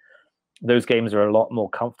ST, those games are a lot more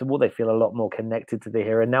comfortable. They feel a lot more connected to the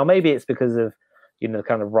era. Now, maybe it's because of you know, the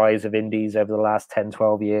kind of rise of indies over the last 10,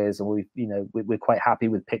 12 years, and we're quite happy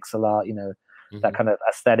with pixel art. You know, that kind of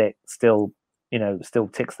aesthetic still, you know, still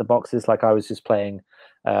ticks the boxes. Like I was just playing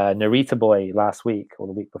Narita Boy last week or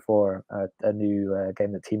the week before, a new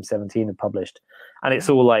game that Team 17 had published, and it's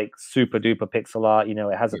all like super duper pixel art. You know,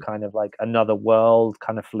 it has a kind of like another world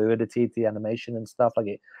kind of fluidity to the animation and stuff.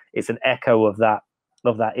 Like it's an echo of that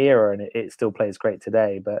era, and it still plays great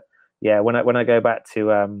today. But yeah, when I go back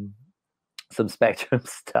to some Spectrum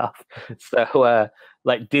stuff, so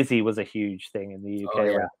like Dizzy was a huge thing in the UK. Oh,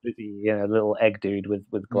 yeah. Right? Dizzy, you know, little egg dude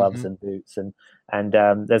with gloves and boots, and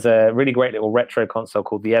there's a really great little retro console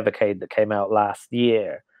called the Evercade that came out last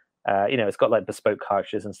year. You know, it's got like bespoke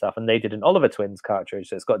cartridges and stuff, and they did an Oliver Twins cartridge,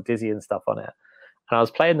 so it's got Dizzy and stuff on it. And I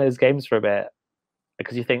was playing those games for a bit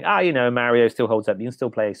because you think, you know, Mario still holds up. You can still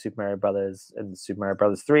play Super Mario Brothers and Super Mario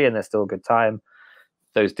Brothers 3, and they're still a good time.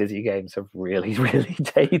 Those Dizzy games have really, really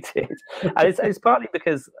dated. And it's partly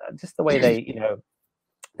because just the way they, you know,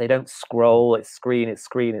 they don't scroll. It's screen, which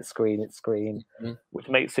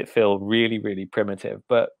makes it feel really, really primitive.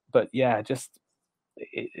 But yeah, just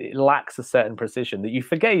it lacks a certain precision that you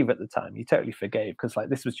forgave at the time. You totally forgave because like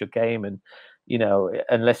this was your game, and you know,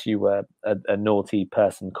 unless you were a naughty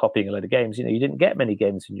person copying a load of games, you know, you didn't get many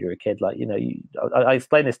games when you were a kid. Like, you know, I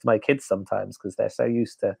explain this to my kids sometimes because they're so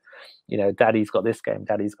used to, you know, daddy's got this game,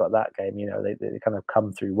 daddy's got that game. You know, they kind of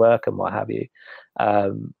come through work and what have you.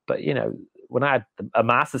 But you know, when I had a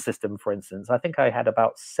Master System, for instance, I think I had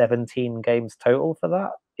about 17 games total for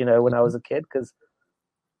that. You know, when I was a kid, because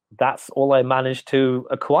that's all I managed to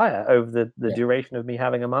acquire over the duration of me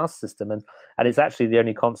having a Master System, and it's actually the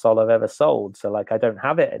only console I've ever sold. So like I don't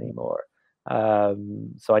have it anymore.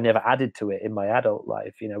 So I never added to it in my adult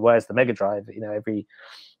life, you know. Whereas the Mega Drive, you know, every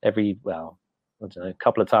well, I don't know, a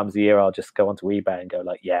couple of times a year, I'll just go onto eBay and go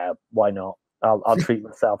like, yeah, why not? I'll treat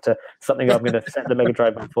myself to something I'm going to set the Mega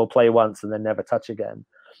Drive up for, play once, and then never touch again.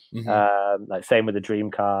 Like same with the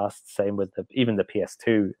Dreamcast, same with even the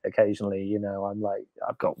PS2. Occasionally, you know, I'm like,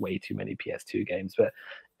 I've got way too many PS2 games, but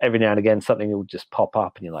every now and again something will just pop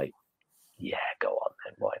up, and you're like, yeah, go on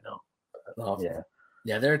then, why not?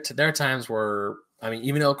 Yeah. There are times where, I mean,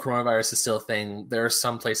 even though coronavirus is still a thing, there are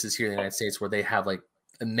some places here in the United States where they have like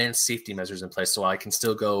immense safety measures in place, so I can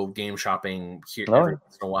still go game shopping here every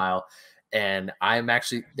once in a while. And I'm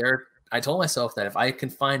actually there. I told myself that if I can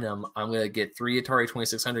find them, I'm going to get 3 Atari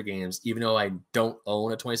 2600 games, even though I don't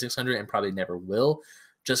own a 2600 and probably never will,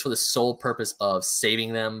 just for the sole purpose of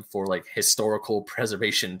saving them for like historical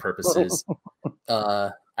preservation purposes.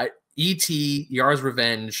 E.T., Yar's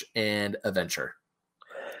Revenge, and Adventure.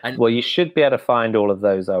 Well, you should be able to find all of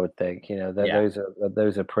those, I would think. You know,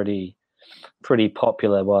 those are pretty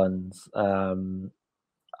popular ones.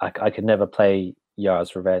 I could never play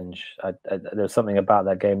Yar's Revenge. There's something about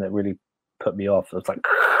that game that really put me off. It was like,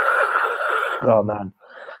 oh man,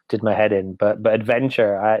 did my head in. But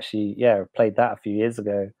Adventure, I actually played that a few years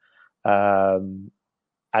ago, and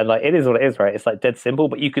like it is what it is, right? It's like dead simple,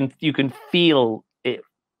 but you can feel it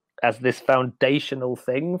as this foundational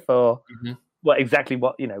thing for exactly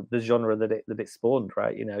what, you know, the genre that it spawned,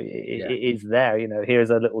 right? You know, it is there. You know,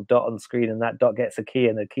 here's a little dot on screen, and that dot gets a key,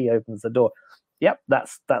 and the key opens the door. Yep,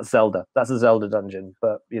 that's Zelda. That's a Zelda dungeon,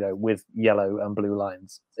 but you know, with yellow and blue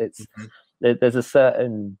lines. It's there's a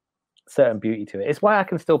certain beauty to it. It's why I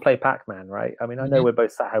can still play Pac-Man, right? I mean, I know we're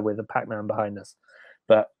both sat here with a Pac-Man behind us,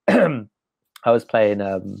 but I was playing.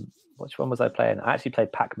 Which one was I playing? I actually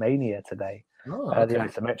played Pac-Mania today, the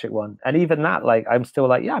isometric one, and even that, like, I'm still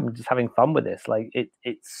like, yeah, I'm just having fun with this. Like,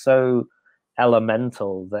 it's so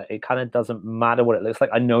elemental that it kind of doesn't matter what it looks like.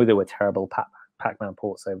 I know there were terrible Pac-Man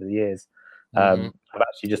ports over the years. I've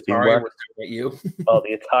actually just been working at you.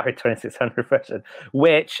 the Atari 2600 version,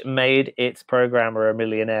 which made its programmer a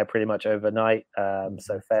millionaire pretty much overnight.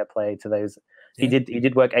 So fair play to those. He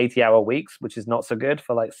did work 80-hour weeks, which is not so good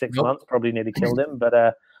for like 6 months. Probably nearly killed him,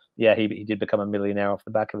 but he did become a millionaire off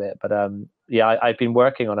the back of it. But I've been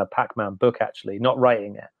working on a Pac-Man book, actually, not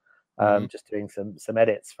writing it, just doing some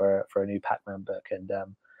edits for a new Pac-Man book, and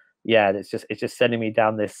it's just sending me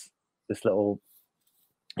down this little,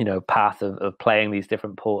 you know, path of playing these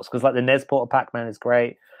different ports, because like the NES port of Pac-Man is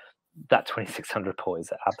great. That 2600 port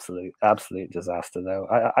is an absolute disaster, though.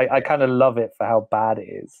 I kind of love it for how bad it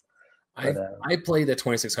is. But, I played the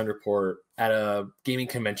 2600 port at a gaming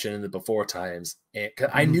convention in the before times, and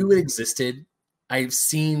I knew it existed. I've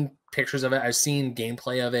seen pictures of it, I've seen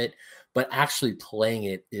gameplay of it, but actually playing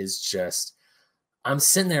it is just, I'm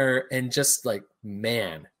sitting there and just like,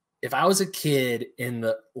 man, if I was a kid in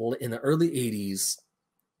the early 80s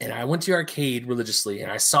and I went to the arcade religiously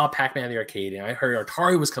and I saw Pac-Man in the arcade and I heard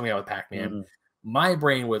Atari was coming out with Pac-Man, my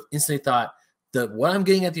brain would instantly thought, what I'm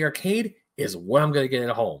getting at the arcade is what I'm going to get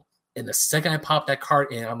at home. And the second I pop that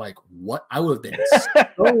card in, I'm like, what? I would have been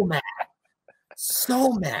so mad.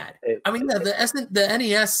 So mad. I mean, the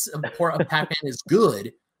NES port of Pac-Man is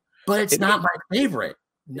good, but it's not my favorite.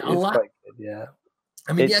 A lot. Good, yeah.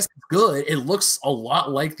 I mean, yes, it's good. It looks a lot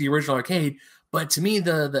like the original arcade, but to me,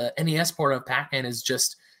 the NES port of Pac-Man is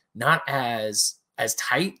just not as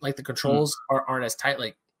tight. Like the controls aren't as tight.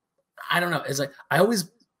 Like, I don't know. It's like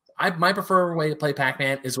my preferred way to play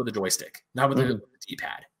Pac-Man is with a joystick, not with a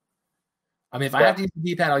D-pad. I mean, if I have to use the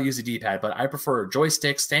D-pad, I'll use the D-pad, but I prefer a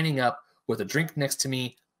joystick standing up with a drink next to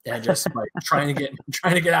me and just like trying to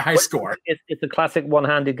get a high score. It's a classic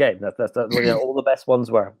one-handed game. That's all the best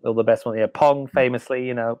ones were. All the best ones. Yeah, Pong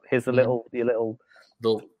famously. Here's the little twiddler,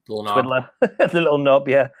 the little knob.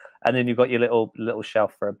 Yeah, and then you've got your little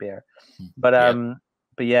shelf for a beer. But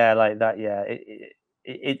yeah, like that. Yeah,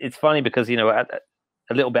 it's funny because a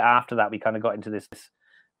little bit after that we kind of got into this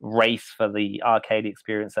race for the arcade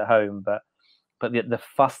experience at home, but the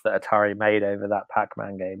fuss that Atari made over that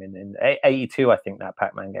Pac-Man game in 82, I think that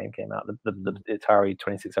Pac-Man game came out, the Atari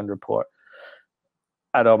 2600 port.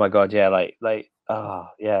 And oh my God, yeah,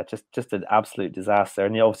 just an absolute disaster.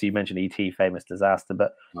 And obviously you mentioned E.T., famous disaster,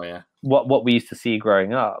 but what we used to see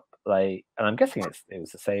growing up, and I'm guessing it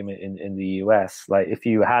was the same in the US, like if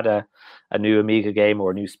you had a new Amiga game or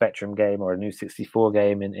a new Spectrum game or a new 64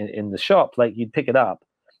 game in the shop, like you'd pick it up,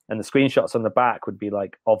 and the screenshots on the back would be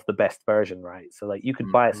like of the best version, right? So like you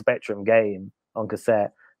could buy a Spectrum game on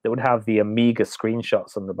cassette that would have the Amiga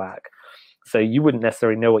screenshots on the back. So you wouldn't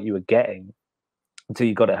necessarily know what you were getting until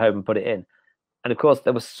you got it home and put it in. And of course,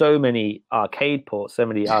 there were so many arcade ports, so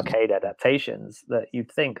many arcade adaptations that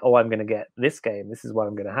you'd think, oh, I'm going to get this game. This is what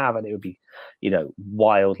I'm going to have. And it would be,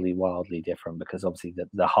 wildly, wildly different because obviously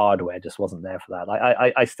the hardware just wasn't there for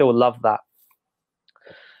that. I still love that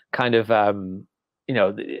kind of,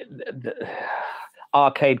 the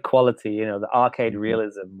arcade quality, the arcade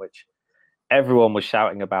realism, which everyone was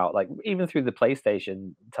shouting about, like even through the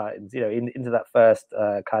PlayStation times, into that first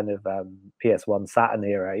kind of PS1 Saturn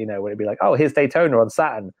era, when it'd be like, oh, here's Daytona on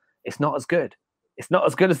Saturn. It's not as good. It's not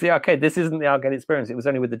as good as the arcade. This isn't the arcade experience. It was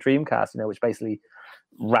only with the Dreamcast, which basically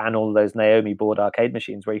ran all those Naomi board arcade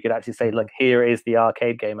machines where you could actually say, look, here is the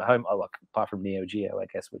arcade game at home. Oh, apart from Neo Geo, I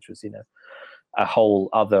guess, which was, a whole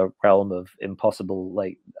other realm of impossible.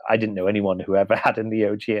 Like, I didn't know anyone who ever had a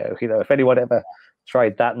Neo Geo. If anyone ever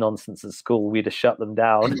tried that nonsense at school, we'd have shut them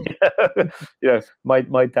down.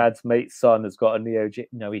 My dad's mate's son has got a Neo Geo.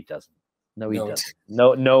 No, he doesn't. No, he doesn't.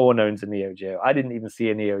 No one owns a Neo Geo. I didn't even see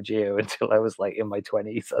a Neo Geo until I was like in my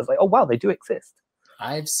 20s. I was like, oh wow, they do exist.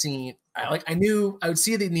 I would see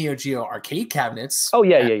the Neo Geo arcade cabinets. Oh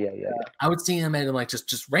yeah. I would see them at like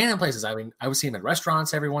just random places. I mean, I would see them at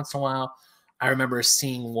restaurants every once in a while. I remember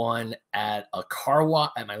seeing one at a car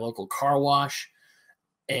wash, at my local car wash,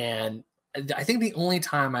 and I think the only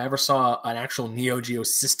time I ever saw an actual Neo Geo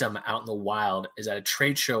system out in the wild is at a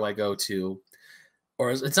trade show I go to,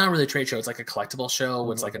 or it's not really a trade show. It's like a collectible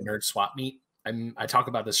show. It's like a nerd swap meet. I talk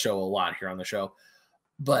about this show a lot here on the show,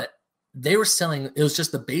 but they were selling, it was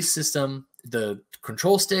just the base system, the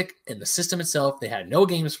control stick and the system itself. They had no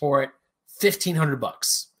games for it.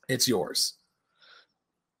 $1,500. It's yours.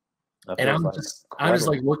 And I'm just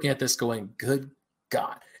like looking at this going, good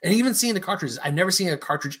God. And even seeing the cartridges, I've never seen a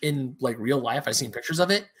cartridge in like real life. I've seen pictures of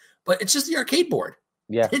it, but it's just the arcade board.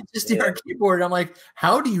 Yeah. It's just the arcade board. And I'm like,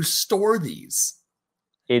 how do you store these?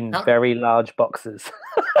 In very large boxes.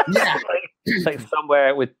 Yeah. like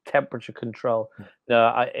somewhere with temperature control.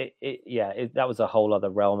 No, that was a whole other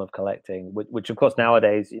realm of collecting, which of course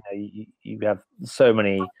nowadays, you have so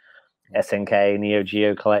many SNK, Neo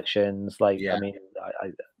Geo collections. Like, I mean,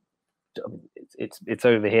 it's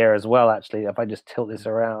over here as well. Actually, if I just tilt this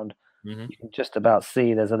around, you can just about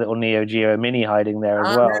see there's a little Neo Geo Mini hiding there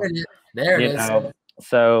as well. There it is.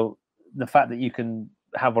 So the fact that you can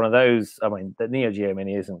have one of those, I mean, the Neo Geo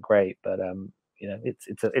Mini isn't great, but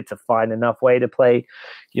it's a fine enough way to play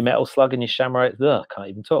your Metal Slug and your Samurai. Can't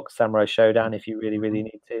even talk Samurai Showdown if you really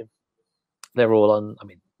need to. They're all on. I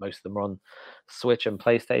mean, most of them are on Switch and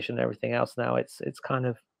PlayStation and everything else now. It's kind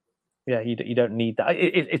of. Yeah, you don't need that.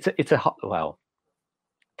 It's a well,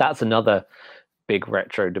 that's another big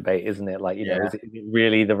retro debate, isn't it? Like, is it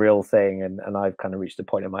really the real thing? And I've kind of reached a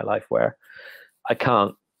point in my life where I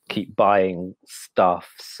can't keep buying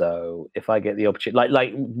stuff. So if I get the opportunity,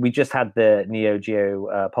 like we just had the Neo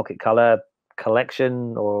Geo Pocket Color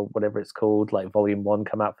collection or whatever it's called, like Volume 1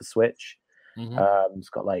 come out for Switch. It's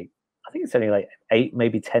got like, I think it's only like 8,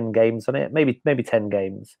 maybe 10 games on it. Maybe 10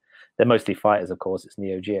 games. They're mostly fighters, of course. It's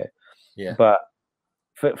Neo Geo. Yeah. But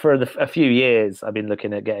for a few years, I've been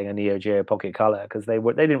looking at getting a Neo Geo Pocket Color because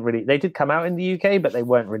they did come out in the UK, but they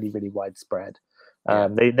weren't really widespread.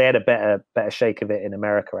 They had a better shake of it in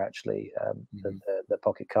America actually than the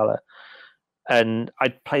Pocket Color. And I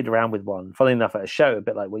played around with one, funnily enough, at a show, a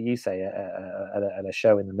bit like what you say, at a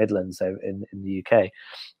show in the Midlands, so in the UK,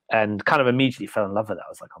 and kind of immediately fell in love with it. I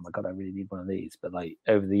was like, oh my God, I really need one of these. But like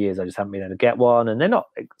over the years, I just haven't been able to get one, and they're not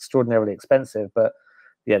extraordinarily expensive. But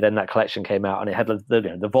yeah, then that collection came out, and it had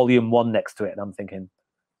the volume 1 next to it, and I'm thinking,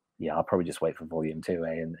 yeah, I'll probably just wait for volume 2,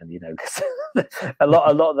 and because a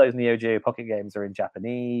lot of those Neo Geo Pocket games are in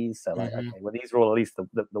Japanese, so like, okay, well, these are all at least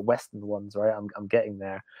the Western ones, right? I'm getting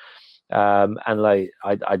there. And like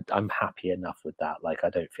I'm happy enough with that. Like I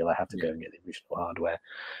don't feel I have to go and get the original hardware,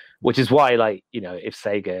 which is why, like, if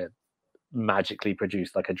Sega magically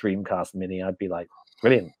produced like a Dreamcast Mini, I'd be like,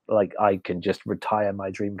 brilliant. Like I can just retire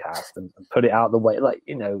my Dreamcast and put it out of the way. Like,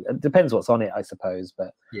 it depends what's on it, I suppose.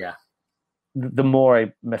 But yeah, the more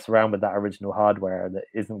I mess around with that original hardware that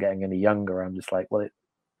isn't getting any younger, I'm just like, well,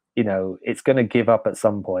 it's going to give up at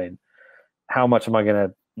some point. How much am I going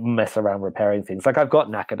to mess around repairing things? Like I've got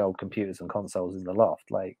knackered old computers and consoles in the loft.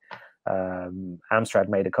 Like Amstrad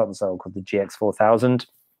made a console called the GX4000,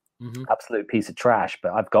 absolute piece of trash,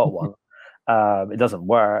 but I've got one. It doesn't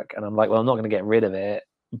work, and I'm like, well, I'm not going to get rid of it,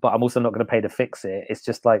 but I'm also not going to pay to fix it. It's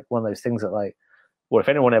just like one of those things that, like, well, if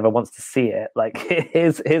anyone ever wants to see it, like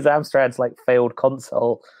here's Amstrad's like failed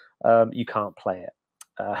console. You can't play it,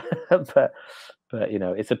 but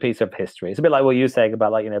it's a piece of history. It's a bit like what you were saying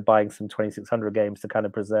about, like, buying some 2600 games to kind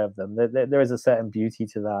of preserve them. There is a certain beauty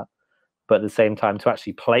to that, but at the same time, to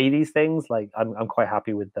actually play these things, like I'm quite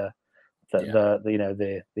happy with the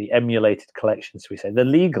emulated collections. We say the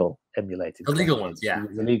legal emulated, the legal ones, the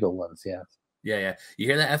legal ones, yeah. You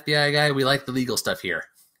hear that, FBI guy? We like the legal stuff here.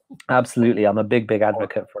 Absolutely, I'm a big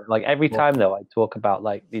advocate for it. Like every time though, I talk about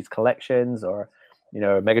like these collections or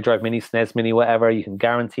Mega Drive Mini, SNES Mini, whatever, you can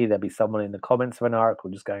guarantee there'll be someone in the comments of an article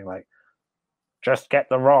just going like, just get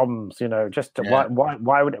the ROMs,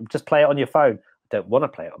 why would it, just play it on your phone? I don't want to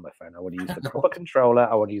play it on my phone. I want to use the proper controller.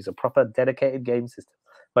 I want to use a proper dedicated game system.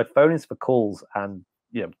 My phone is for calls and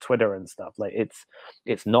Twitter and stuff. Like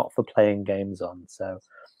it's not for playing games on. So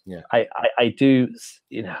yeah, I do,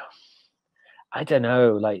 I don't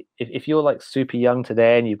know, like if you're like super young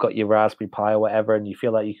today and you've got your Raspberry Pi or whatever, and you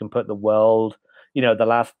feel like you can put the world, the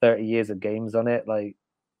last 30 years of games on it, like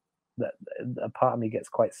that, a part of me gets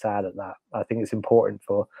quite sad at that. I think it's important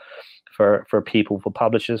for people, for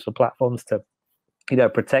publishers, for platforms to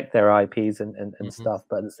protect their IPs and stuff,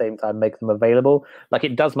 but at the same time make them available. Like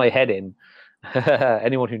it does my head in.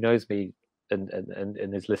 Anyone who knows me and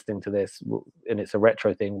is listening to this, and it's a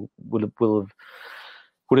retro thing, would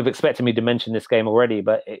have expected me to mention this game already,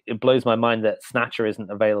 but it blows my mind that Snatcher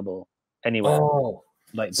isn't available anywhere. Oh,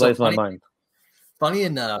 like blows my mind. Funny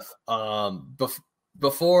enough,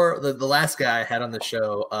 before the last guy I had on the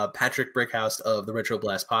show, Patrick Brickhouse of the Retro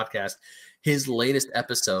Blast podcast, his latest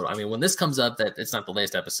episode, I mean, when this comes up, that it's not the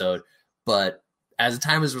latest episode, but as the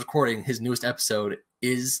time is recording, his newest episode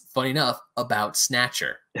is, funny enough, about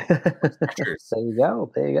Snatcher. There you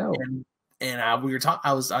go. And we were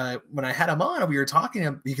talking. When I had him on, we were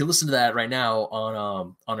talking. You can listen to that right now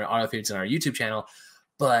on our Audio Feeds and our YouTube channel.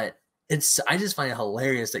 But I just find it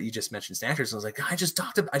hilarious that you just mentioned Snatcher. So I was like, I just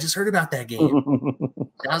heard about that game.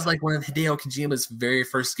 That was like one of Hideo Kojima's very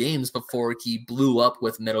first games before he blew up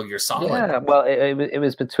with Metal Gear Solid. Yeah, well, it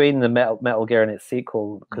was between the Metal Gear and its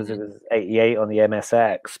sequel, because it was 88 on the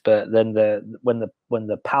MSX. But then when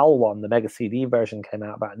the PAL one, the Mega CD version, came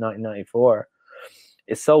out about 1994.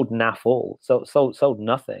 It sold naff all, sold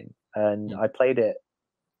nothing, and I played it.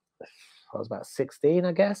 I was about 16,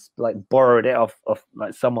 I guess. Like borrowed it off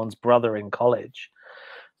like someone's brother in college.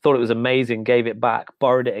 Thought it was amazing. Gave it back.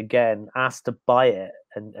 Borrowed it again. Asked to buy it,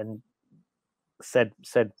 and said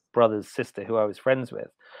brother's sister, who I was friends with,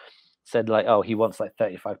 said like, oh, he wants like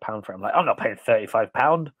 £35 for it. I'm like, I'm not paying £35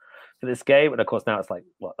 for this game. And of course now it's like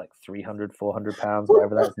what, like £300, £400,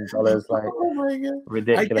 whatever that's in dollars. Like, oh my God,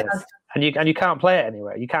 ridiculous. And you can't play it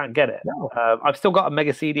anywhere. You can't get it. No. I've still got a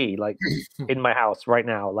Mega CD like in my house right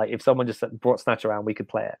now. Like if someone just brought Snatch around, we could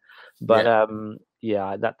play it. But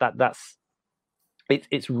that's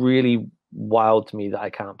it's really wild to me that I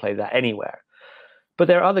can't play that anywhere. But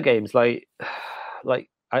there are other games like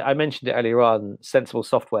I mentioned it earlier on. Sensible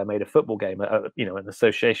Software made a football game, an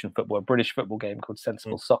association football, a British football game called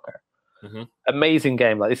Sensible Soccer. Amazing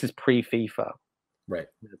game. Like this is pre-FIFA. Right.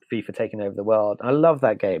 FIFA taking over the world. I love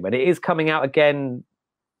that game. And it is coming out again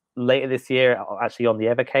later this year, actually on the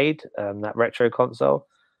Evercade, that retro console.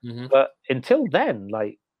 But until then,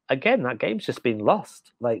 like, again, that game's just been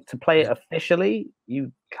lost. Like, to play it officially,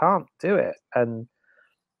 you can't do it, and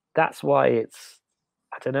that's why it's,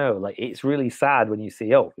 I don't know, like, it's really sad when you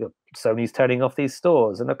see, oh, Sony's turning off these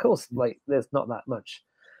stores, and of course, like, there's not that much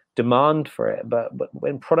demand for it, but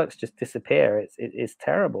when products just disappear, it's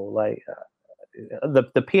terrible. Like, the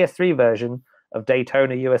PS3 version of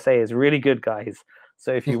Daytona USA is really good, guys.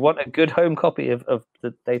 So if you want a good home copy of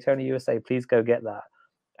the Daytona USA, please go get that.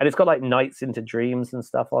 And it's got like Nights into Dreams and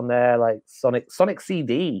stuff on there. Like Sonic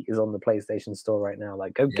CD is on the PlayStation Store right now.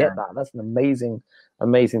 Like, go get that. That's an amazing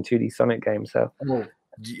 2D Sonic game. So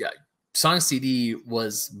yeah, Sonic CD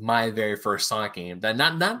was my very first Sonic game. That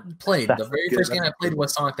not played. The very first game I played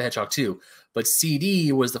was Sonic the Hedgehog 2, but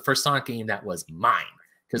CD was the first Sonic game that was mine.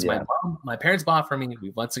 Because my parents bought for me.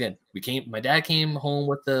 My dad came home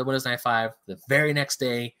with the Windows 95. The very next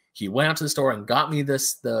day, he went out to the store and got me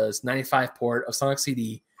the 95 port of Sonic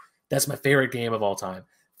CD. That's my favorite game of all time.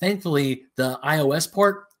 Thankfully, the iOS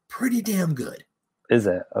port, pretty damn good. Is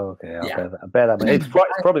it? Okay, I bet that. It's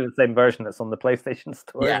probably the same version that's on the PlayStation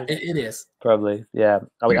Store. Yeah, it is. Probably, yeah.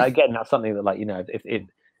 I mean, again, that's something that, like, you know,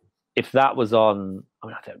 if that was on, I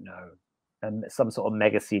mean, I don't know, some sort of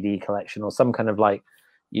Mega CD collection or some kind of, like,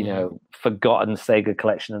 you know, forgotten Sega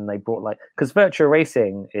collection, and they brought, like, because Virtua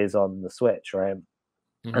Racing is on the Switch, right?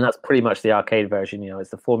 And that's pretty much the arcade version. You know,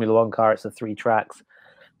 it's the Formula One car, it's the 3 tracks.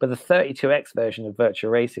 But the 32X version of Virtua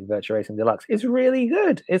Racing Deluxe, is really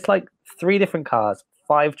good. It's like 3 different cars,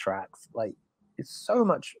 5 tracks. Like, it's so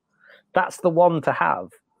much. That's the one to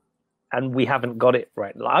have. And we haven't got it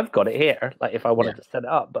right. Like, I've got it here, like, if I wanted to set it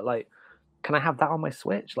up. But, like, can I have that on my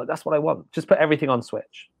Switch? Like, that's what I want. Just put everything on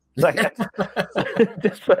Switch. Like,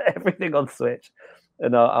 just put everything on Switch,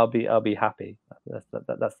 and I'll be happy. That's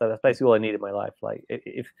basically all I need in my life. Like,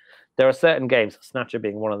 if there are certain games, Snatcher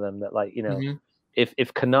being one of them, that, like, you know,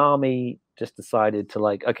 if Konami just decided to,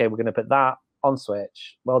 like, okay, we're going to put that on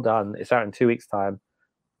Switch, well done, it's out in 2 weeks' time,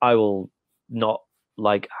 I will not,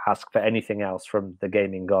 like, ask for anything else from the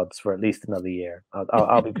gaming gods for at least another year.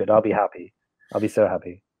 I'll be good. I'll be happy. I'll be so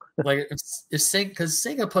happy. Like, if Sega, because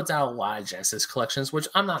Sega puts out a lot of Genesis collections, which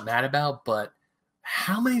I'm not mad about, but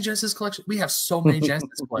how many Genesis collections? We have so many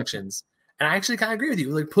Genesis collections, and I actually kind of agree with you.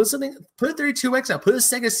 Like, put a 32X out, put a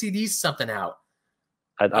Sega CD something out.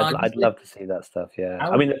 I'd love to see that stuff. Yeah,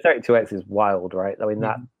 I mean, the 32X is wild, right? I mean,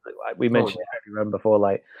 that we mentioned everyone before,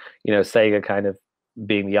 like, you know, Sega kind of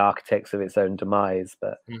being the architects of its own demise,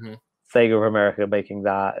 but Sega of America making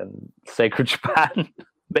that, and Sega Japan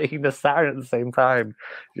making the Saturn at the same time.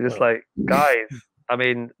 You're just like, guys, I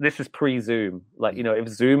mean, this is pre-Zoom. Like, you know, if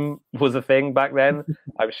Zoom was a thing back then,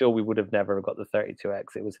 I'm sure we would have never got the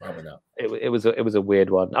 32X. It was a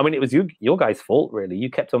weird one. I mean, it was your guys' fault, really. You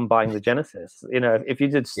kept on buying the Genesis. You know, if you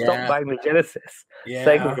did stop buying the Genesis,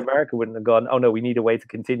 Sega of America wouldn't have gone, oh no, we need a way to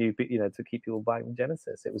continue, you know, to keep people buying the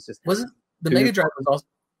Genesis. It was just the Mega Drive was also.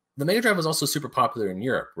 The Mega Drive was also super popular in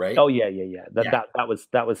Europe, right? Oh yeah. That was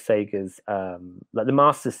Sega's. Like, the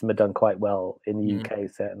Master System had done quite well in the UK,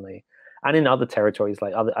 certainly, and in other territories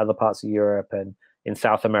like other parts of Europe, and in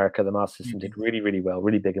South America, the Master System did really, really well,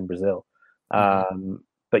 really big in Brazil.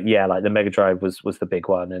 But yeah, like, the Mega Drive was the big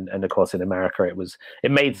one, and of course in America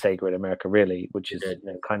it made Sega in America, really, which is, you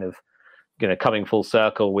know, kind of, you know, coming full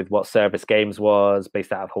circle with what Service Games was,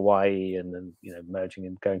 based out of Hawaii, and then, you know, merging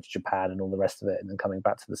and going to Japan and all the rest of it, and then coming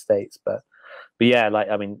back to the States. But yeah, like,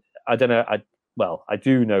 I mean, I don't know. I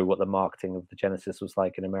do know what the marketing of the Genesis was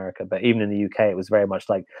like in America, but even in the UK, it was very much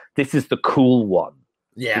like, this is the cool one.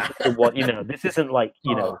 Yeah. This is the one, you know, this isn't like,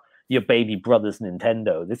 you know, your baby brother's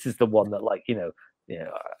Nintendo. This is the one that, like, you know,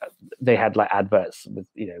 they had, like, adverts with,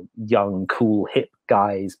 you know, young, cool, hip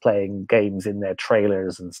guys playing games in their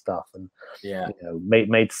trailers and stuff, and you know,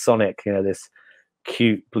 made Sonic, you know, this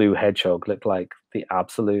cute blue hedgehog, look like the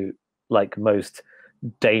absolute, like, most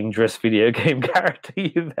dangerous video game character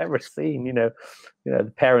you've ever seen. You know,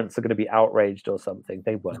 the parents are going to be outraged or something.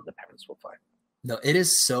 They weren't. The parents were fine. No, it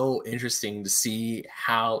is so interesting to see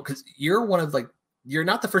how, because you're one of, like, you're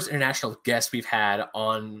not the first international guest we've had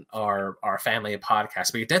on our family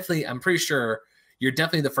podcast, but you're definitely, I'm pretty sure you're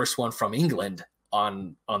definitely the first one from England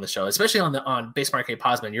on the show, especially on Base Arcade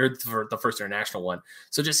Posman. You're the first international one.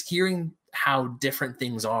 So just hearing how different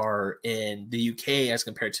things are in the UK as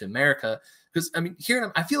compared to America, because I mean,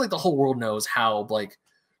 here, I feel like the whole world knows how, like,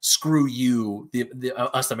 screw you, the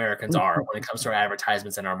us Americans are when it comes to our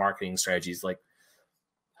advertisements and our marketing strategies. Like,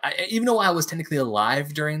 even though I was technically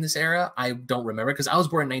alive during this era, I don't remember, because I was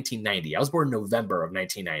born in 1990. I was born in November of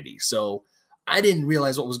 1990. So I didn't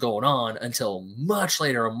realize what was going on until much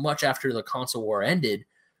later, or much after the console war ended.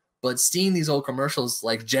 But seeing these old commercials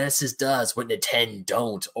like Genesis does what Nintendo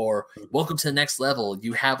don't, or Welcome to the Next Level,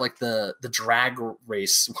 you have like the drag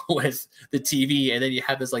race with the TV, and then you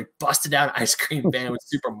have this like busted out ice cream van with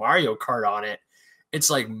Super Mario Kart on it.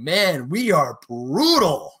 It's like, man, we are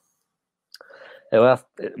brutal. Well,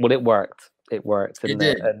 it worked. It worked. It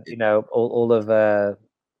did. And you know, all of I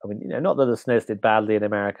mean, you know, not that the SNES did badly in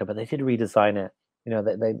America, but they did redesign it. You know,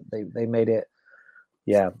 they made it.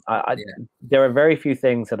 Yeah, there are very few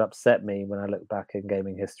things that upset me when I look back in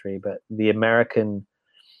gaming history, but the American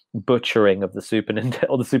butchering of the Super Nintendo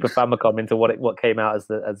or the Super Famicom into what came out as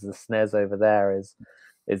the SNES over there is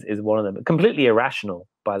one of them. Completely irrational,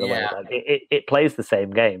 by the way. Like, it plays the same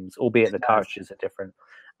games, albeit the cartridges are different.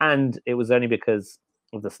 And it was only because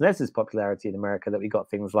of the SNES's popularity in America that we got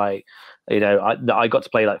things like, you know, I got to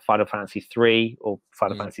play like Final Fantasy 3 or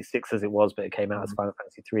Final Fantasy 6 as it was, but it came out as Final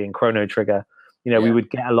Fantasy 3 and Chrono Trigger. You know, we would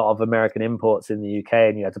get a lot of American imports in the UK,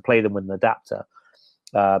 and you had to play them with an adapter.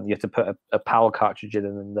 You had to put a PAL cartridge in,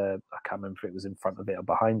 and then I can't remember if it was in front of it or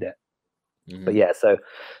behind it. But yeah, so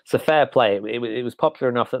fair play. It was popular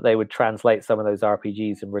enough that they would translate some of those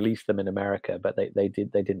RPGs and release them in America, but they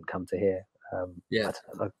didn't come to here.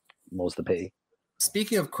 More's the pity.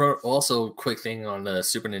 Speaking of also quick thing on the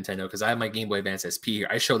Super Nintendo, because I have my Game Boy Advance SP here.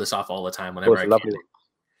 I show this off all the time whenever I can.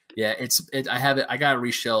 Yeah, I have it. I got it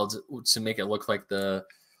reshelled to make it look like the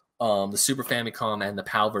Super Famicom and the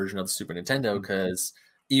PAL version of the Super Nintendo. Because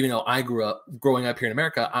even though I growing up here in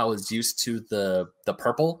America, I was used to the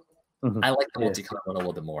purple. I like the multicolor one a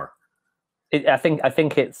little bit more. I think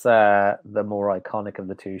it's the more iconic of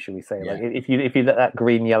the two, should we say? Like if you look at that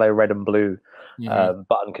green, yellow, red, and blue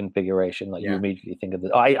button configuration, like you immediately think of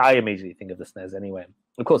the. I immediately think of the SNES anyway.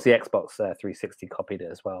 Of course, the Xbox 360 copied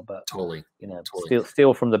it as well, but totally,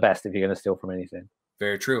 steal from the best if you're going to steal from anything.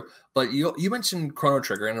 Very true. But you mentioned Chrono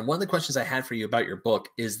Trigger, and one of the questions I had for you about your book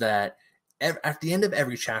is that at the end of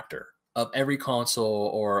every chapter of every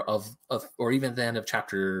console, or even the end of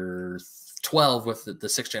chapter 12 with the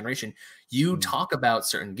sixth generation, you talk about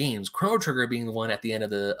certain games, Chrono Trigger being the one at the end of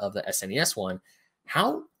the SNES one.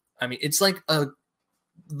 It's like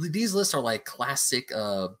these lists are like classic,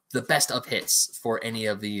 the best of hits for any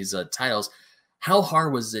of these titles. How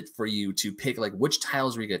hard was it for you to pick like which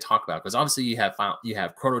titles were you going to talk about? Because obviously you have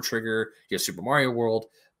Chrono Trigger, you have Super Mario World,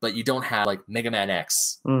 but you don't have like Mega Man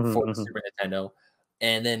X for the Super Nintendo.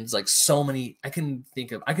 And then it's like so many. I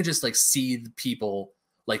could just like see the people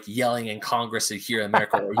like yelling in Congress here in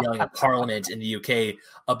America or yelling in Parliament in the UK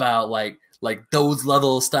about like those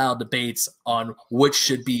level style debates on which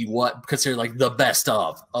should be what considered like the best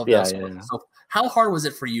of those. So how hard was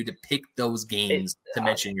it for you to pick those games to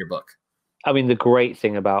mention in your book? I mean, the great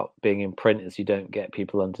thing about being in print is you don't get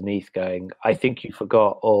people underneath going, I think you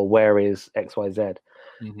forgot, or where is XYZ?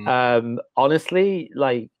 Honestly,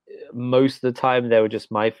 like most of the time they were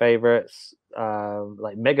just my favorites.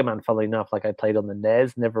 Like Mega Man, funnily enough, like I played on the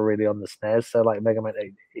NES, never really on the SNES. So like Mega Man,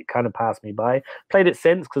 it kind of passed me by. Played it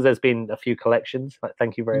since because there's been a few collections. Like,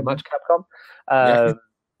 thank you very much, Capcom.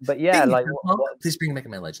 But yeah, like please bring Mega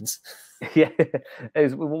Man Legends. Yeah, it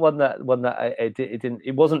was one that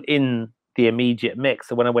it wasn't in the immediate mix.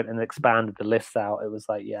 So when I went and expanded the lists out, it was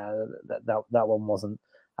like, that one wasn't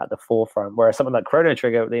at the forefront. Whereas something like Chrono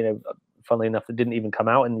Trigger, you know, funnily enough, it didn't even come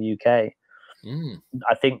out in the UK.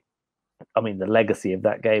 I mean, the legacy of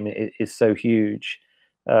that game is so huge.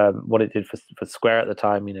 What it did for Square at the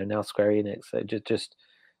time, you know, now Square Enix,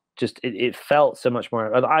 it felt so much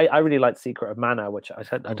more. I really liked Secret of Mana, which I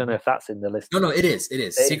don't know if that's in the list. No, it is.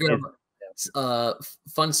 Secret of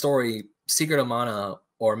fun story. Secret of Mana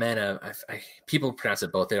or Mana. People pronounce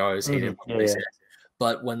it both. They always hate it. When they say it.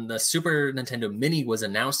 But when the Super Nintendo Mini was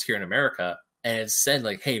announced here in America and it said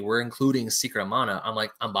like, "Hey, we're including Secret of Mana," I'm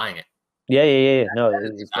like, I'm buying it. Yeah. No,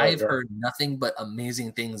 I've heard nothing but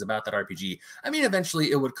amazing things about that RPG. I mean,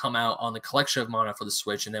 eventually it would come out on the collection of Mana for the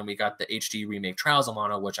Switch, and then we got the HD remake Trials of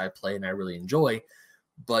Mana, which I play and I really enjoy.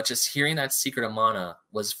 But just hearing that Secret of Mana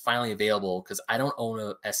was finally available, because I don't own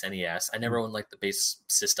a SNES. I never owned like the base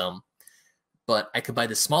system, but I could buy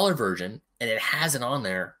the smaller version, and it has it on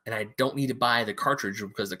there, and I don't need to buy the cartridge,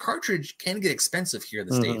 because the cartridge can get expensive here in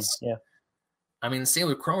the States. Yeah. I mean, the same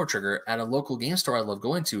with Chrono Trigger. At a local game store I love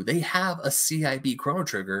going to, they have a CIB Chrono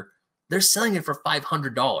Trigger. They're selling it for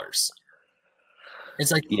 $500.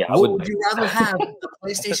 It's like, would you rather have the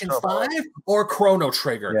PlayStation 5 or Chrono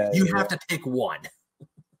Trigger? You have to pick one.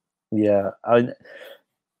 Yeah.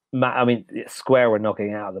 I mean, Square were knocking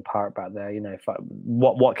it out of the park back there. You know,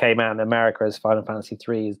 what came out in America as Final Fantasy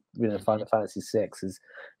 3, you know, Final Fantasy 6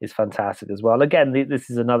 is fantastic as well. Again, this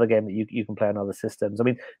is another game that you can play on other systems. I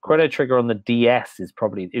mean, Chrono Trigger on the DS is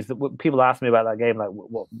people ask me about that game, like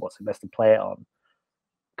what's the best to play it on,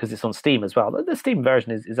 because it's on Steam as well. The Steam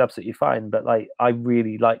version is absolutely fine, but like I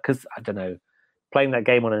really like, because I don't know, playing that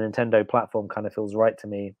game on a Nintendo platform kind of feels right to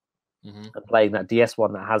me, and playing that DS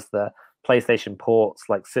one that has the PlayStation ports,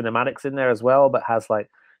 like cinematics in there as well, but has like,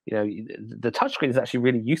 you know, the touchscreen is actually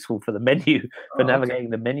really useful for the menu, for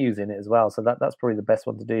navigating the menus in it as well. So that's probably the best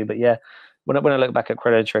one to do. But yeah, when I look back at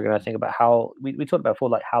Chrono Trigger and I think about how we talked about before,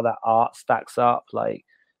 like how that art stacks up, like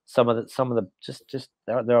some of the just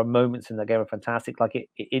there are moments in the game are fantastic. Like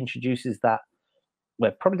it introduces that,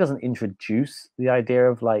 well, it probably doesn't introduce the idea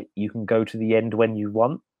of like you can go to the end when you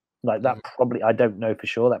want. Like that probably, I don't know for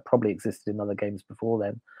sure, that probably existed in other games before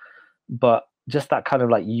then. But just that kind of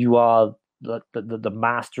like you are the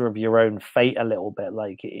master of your own fate a little bit.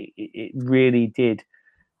 Like it really did.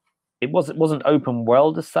 It wasn't open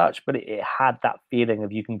world as such, but it had that feeling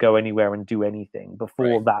of you can go anywhere and do anything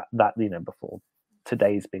before that you know, before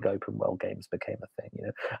today's big open world games became a thing, you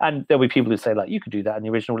know. And there'll be people who say like you could do that in the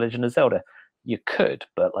original Legend of Zelda. You could,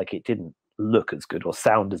 but like it didn't look as good or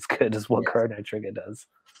sound as good as what Chrono Trigger does.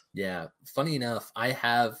 Yeah, funny enough, I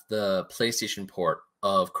have the PlayStation port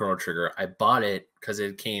of Chrono Trigger. I bought it because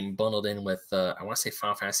it came bundled in with I want to say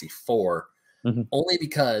Final Fantasy 4, only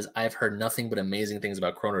because I've heard nothing but amazing things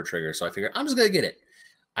about Chrono Trigger. So I figured I'm just gonna get it.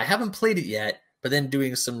 I haven't played it yet, but then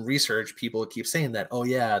doing some research, people keep saying that, oh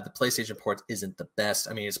yeah, the PlayStation port isn't the best.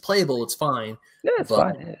 I mean, it's playable, it's fine. Yeah, it's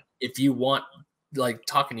fine. Yeah. If you want, like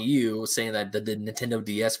talking to you, saying that the Nintendo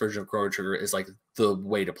DS version of Chrono Trigger is like the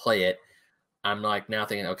way to play it, I'm like now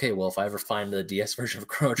thinking, okay, well, if I ever find the DS version of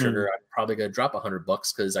Chrono Trigger, I'm probably gonna drop $100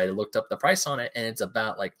 because I looked up the price on it and it's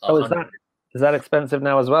about like is that expensive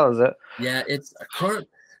now as well? Is it? Yeah,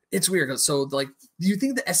 it's weird. So like, do you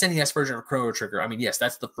think the SNES version of Chrono Trigger? I mean, yes,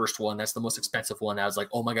 that's the first one. That's the most expensive one. I was like,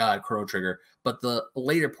 oh my god, Chrono Trigger. But the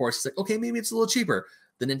later ports, it's like, okay, maybe it's a little cheaper.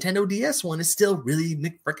 The Nintendo DS one is still really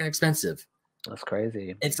freaking expensive. That's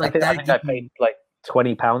crazy. It's like I think I paid like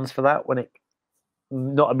 £20 for that when it.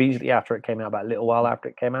 Not immediately after it came out, but a little while after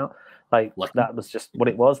it came out. Like that was just what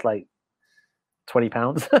it was, like £20.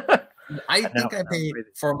 I think I paid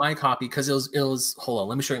for my copy because it was. Hold on,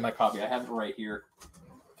 let me show you my copy. I have it right here.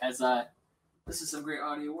 As this is some great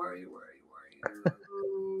audio. Where are you?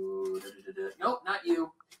 Nope, not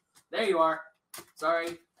you. There you are.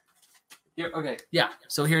 Sorry. Here, okay, yeah.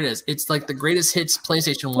 So here it is. It's like the greatest hits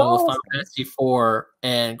PlayStation 1 with Final Fantasy 4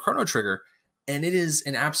 and Chrono Trigger. And it is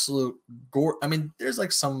an absolute gore. I mean, there's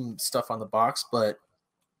like some stuff on the box, but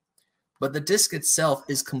the disc itself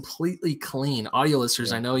is completely clean. Audio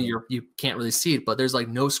listeners, I know you can't really see it, but there's like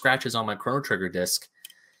no scratches on my Chrono Trigger disc.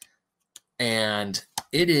 And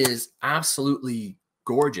it is absolutely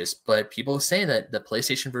gorgeous. But people say that the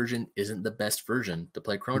PlayStation version isn't the best version to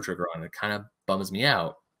play Chrono Trigger on. It kind of bums me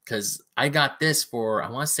out because I got this for, I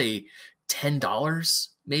want to say $10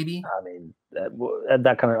 maybe. I mean,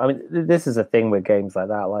 that kind of, I mean, this is a thing with games like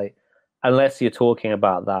that. Like, unless you're talking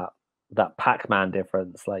about that Pac-Man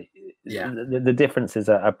difference, like, the differences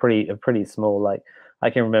are pretty small. Like, I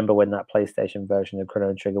can remember when that PlayStation version of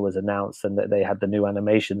Chrono Trigger was announced and that they had the new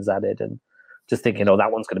animations added, and just thinking, oh,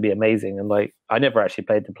 that one's going to be amazing. And like, I never actually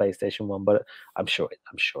played the PlayStation one, but I'm sure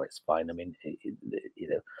it's fine. I mean, you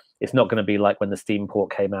know, it's not going to be like when the Steam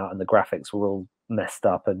port came out and the graphics were all messed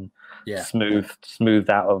up and smoothed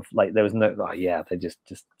out of, like, there was no, they just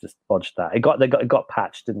bodged that. It got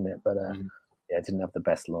patched, didn't it? But yeah, it didn't have the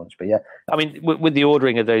best launch. But yeah, I mean, with the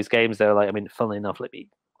ordering of those games, though, like, I mean, funnily enough,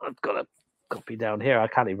 I've got a copy down here. I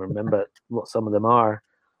can't even remember what some of them are,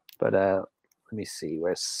 but let me see.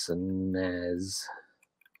 Where's SNES?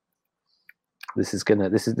 This is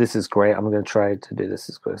great. I'm gonna try to do this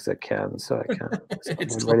as quick as I can, so I can.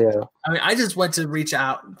 It's video. I mean, I just went to reach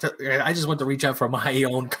out for my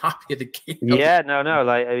own copy of the game. Yeah, no,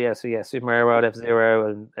 like Super Mario World, F-Zero,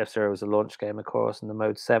 and F-Zero was a launch game, of course, and the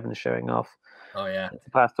Mode 7 showing off. Oh yeah, it's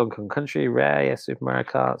past Donkey Kong Country, Rare, yeah, Super Mario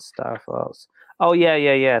Kart, Star Fox. Oh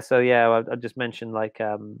yeah. So yeah, I just mentioned like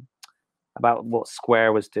about what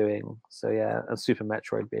Square was doing. So yeah, and Super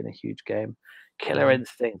Metroid being a huge game. Killer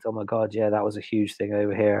Instinct, oh my god, yeah, that was a huge thing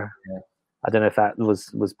over here. Yeah. I don't know if that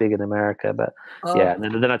was big in America, but yeah.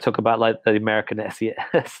 And then I talk about like the American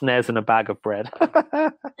SNES and a bag of bread.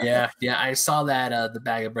 yeah, I saw that the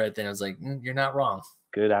bag of bread thing. I was like, you're not wrong.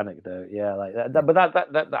 Good anecdote, yeah, like that. But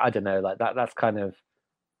that I don't know, like that's kind of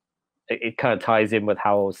it kind of ties in with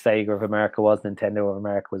how Sega of America was. Nintendo of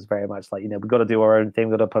America was very much like, we've got to do our own thing,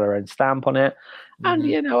 we've got to put our own stamp on it. And,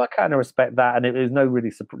 I kind of respect that. And it was no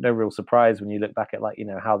real surprise when you look back at like,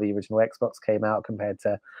 how the original Xbox came out compared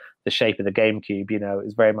to the shape of the GameCube. It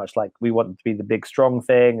was very much like we wanted to be the big, strong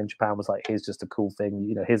thing. And Japan was like, here's just a cool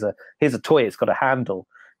thing. Here's a toy, it's got a handle.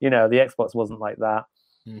 The Xbox wasn't like that.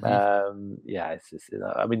 It's just,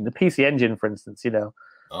 I mean, the PC Engine, for instance,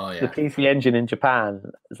 Oh, yeah. the PC Engine in Japan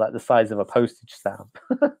is like the size of a postage stamp.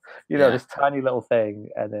 This tiny little thing.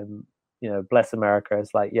 And then, bless America,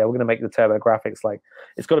 it's like, yeah, we're going to make the TurboGrafx, like,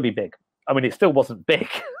 it's got to be big. I mean, it still wasn't big,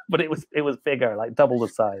 but it was bigger, like double the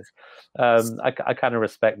size. I kind of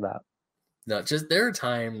respect that. No, just there are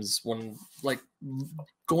times when, like,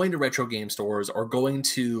 going to retro game stores or going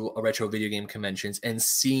to a retro video game conventions and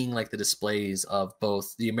seeing like the displays of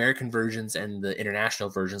both the American versions and the international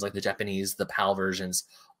versions, like the Japanese, the PAL versions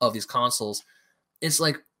of these consoles. It's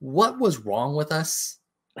like, what was wrong with us?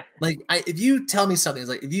 Like, if you tell me something, it's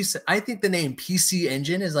like, if you say, I think the name PC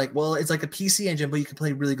Engine is like, well, it's like a PC engine, but you can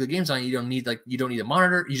play really good games on it. You don't need a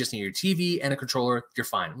monitor. You just need your TV and a controller. You're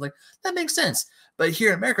fine. I'm like, that makes sense. But here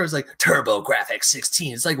in America, it's like TurboGrafx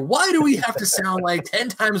 16. It's like, why do we have to sound like 10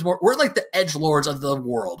 times more? We're like the edgelords of the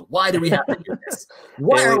world. Why do we have to do this?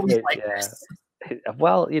 Why are we like this?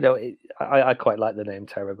 Well, I quite like the name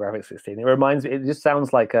TurboGrafx 16. It reminds me. It just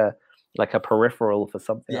sounds like a peripheral for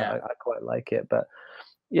something. Yeah. I quite like it. But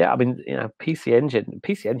yeah, I mean, PC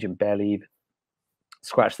Engine barely even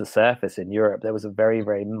scratched the surface in Europe. There was a very,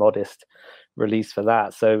 very modest release for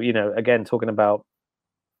that. So again, talking about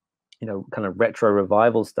kind of retro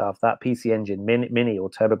revival stuff, that PC Engine Mini or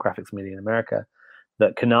TurboGrafx Mini in America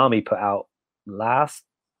that Konami put out last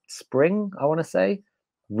spring, I want to say,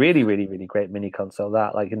 really, really, really great mini console.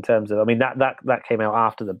 That, like, in terms of, I mean, that came out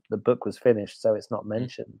after the book was finished, so it's not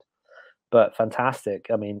mentioned, but fantastic.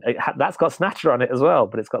 I mean, that's got Snatcher on it as well,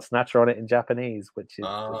 but it's got Snatcher on it in Japanese, which is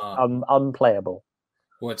unplayable.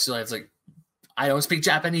 Well, it's like, I don't speak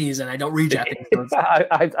Japanese and I don't read Japanese.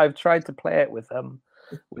 I've tried to play it with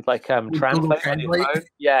translate on your phone.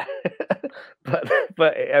 Yeah.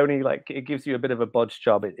 but it only, like, it gives you a bit of a bodge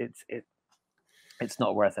job. It's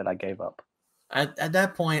not worth it. I gave up. At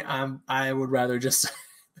that point, I would rather just,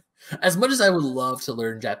 as much as I would love to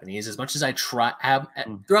learn Japanese, as much as I throughout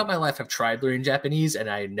my life, I've tried learning Japanese and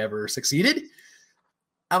I never succeeded.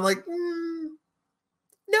 I'm like,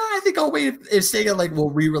 no, I think I'll wait if Sega will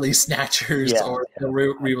re-release Snatchers or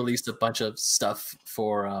re-release a bunch of stuff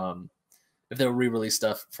for if they'll re-release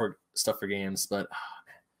stuff for games. But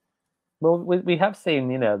well, we have seen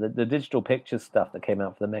the digital pictures stuff that came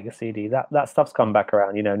out for the Mega CD. That stuff's come back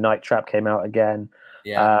around. Night Trap came out again.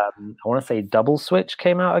 Yeah. I want to say Double Switch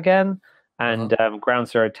came out again, and Ground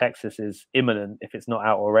Zero Texas is imminent if it's not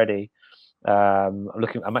out already. I'm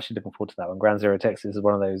actually looking forward to that one. Ground Zero Texas is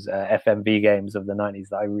one of those FMV games of the 90s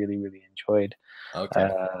that I really, really enjoyed. Okay.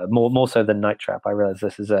 More so than Night Trap. I realize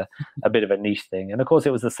this is a bit of a niche thing, and of course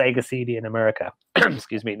it was the Sega CD in America.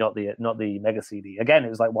 Excuse me, not the Mega CD. Again, it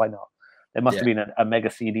was like, why not? There must have been a Mega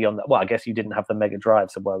CD on that. Well, I guess you didn't have the Mega Drive,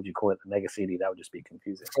 so why would you call it the Mega CD? That would just be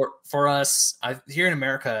confusing. For us, here in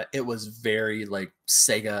America, it was very like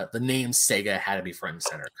Sega. The name Sega had to be front and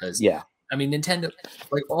center because I mean, Nintendo.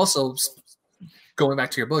 Like, also going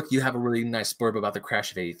back to your book, you have a really nice blurb about the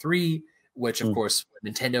crash of '83, which of course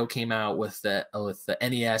Nintendo came out with the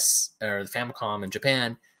NES or the Famicom in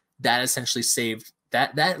Japan. That essentially saved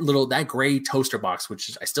that gray toaster box,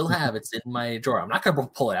 which I still have. It's in my drawer. I'm not gonna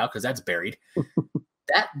pull it out because that's buried.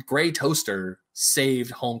 That gray toaster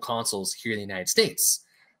saved home consoles here in the United States.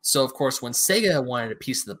 So of course, when Sega wanted a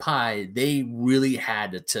piece of the pie, they really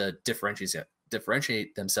had to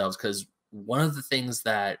differentiate themselves, because one of the things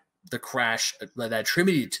that the crash that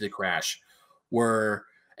attributed to the crash were,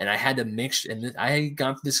 and I had to mix, and I had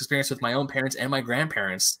gone through this experience with my own parents and my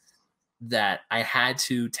grandparents, that I had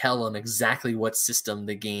to tell them exactly what system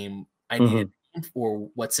the game I needed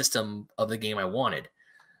or what system of the game I wanted.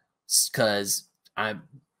 Because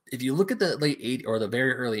if you look at the late 80s or the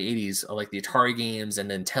very early 80s, like the Atari games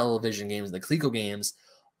and then television games and the Coleco games,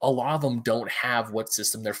 a lot of them don't have what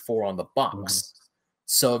system they're for on the box.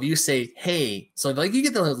 So if you say, hey, so like you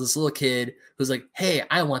get this little kid who's like, hey,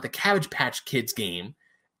 I want the Cabbage Patch Kids game.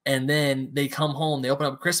 And then they come home, they open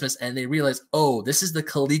up Christmas, and they realize, oh, this is the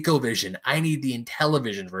ColecoVision. I need the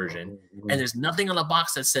Intellivision version. And there's nothing on the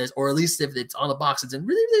box that says, or at least if it's on the box, it's in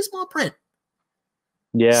really, really small print.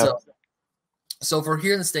 Yeah. So for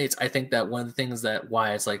here in the States, I think that one of the things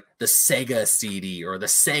why it's like the Sega CD or the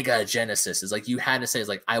Sega Genesis is like you had to say, is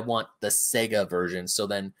like, I want the Sega version. So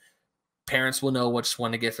then parents will know which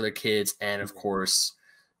one to get for their kids. And of course,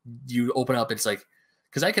 you open up, it's like,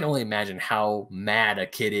 because I can only imagine how mad a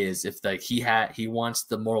kid is if like he wants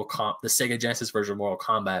the the Sega Genesis version of Mortal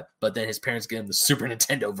Kombat, but then his parents get him the Super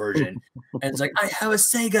Nintendo version, and it's like, I have a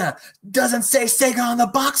Sega, doesn't say Sega on the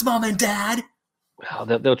box, mom and dad. Oh,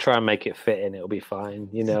 they'll try and make it fit in. It'll be fine.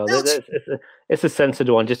 You know, it's a censored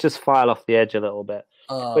one. Just file off the edge a little bit.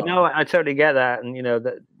 But no, I totally get that, and you know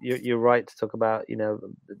that you're right to talk about. You know,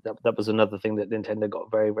 that was another thing that Nintendo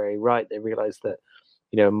got very, very right. They realized that,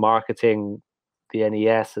 you know, marketing the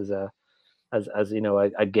NES as you know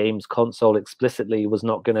a games console explicitly was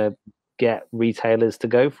not going to get retailers to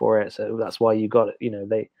go for it. So that's why you got, you know,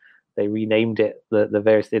 they renamed it the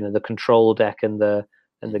various, you know, the control deck and the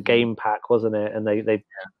game pack, wasn't it? And they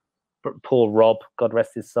poor Rob, God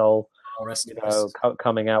rest his soul, you know,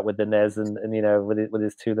 coming out with the NES and you know with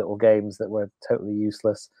his two little games that were totally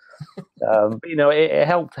useless. But you know, it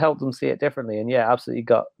helped them see it differently, and yeah, absolutely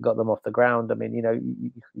got them off the ground. I mean, you know,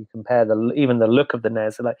 you compare even the look of the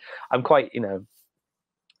NES. So like, I'm quite, you know,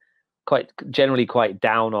 generally quite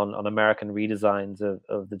down on American redesigns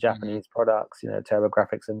of the Japanese products. You know,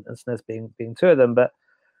 TurboGrafx and SNES being two of them, but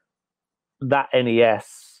that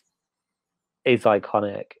NES is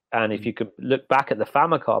iconic. And if you could look back at the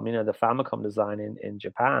Famicom, you know, the Famicom design in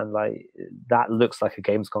Japan, like that looks like a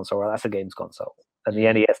games console. Right? That's a games console. And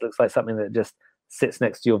the NES looks like something that just sits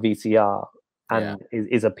next to your VCR and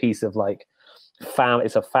is a piece of like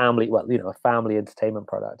it's a family, well, you know, a family entertainment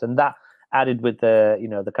product. And that added with the, you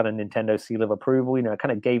know, the kind of Nintendo seal of approval, you know, it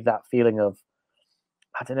kind of gave that feeling of,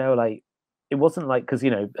 I don't know, like it wasn't like, because,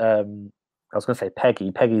 you know, I was going to say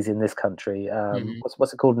Peggy's in this country.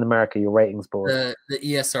 What's it called in America? Your ratings board. The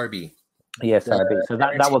ESRB. ESRB. So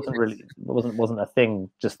that wasn't really wasn't a thing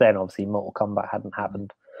just then. Obviously, Mortal Kombat hadn't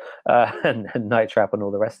happened, and Night Trap and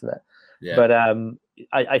all the rest of it. Yeah. But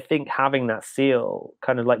I think having that seal,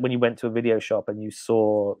 kind of like when you went to a video shop and you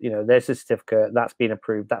saw, you know, there's a certificate that's been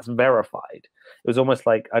approved, that's verified. It was almost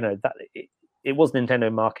like, I know that it was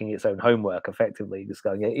Nintendo marking its own homework, effectively, just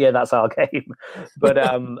going, yeah, that's our game. But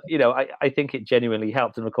you know, I think it genuinely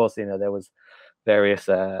helped, and of course, you know, there was various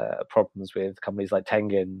problems with companies like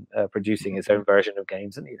Tengen producing its own version of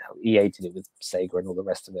games, and you know, EA did it with Sega and all the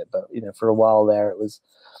rest of it. But you know, for a while there, it was.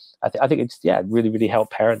 I think it's really, really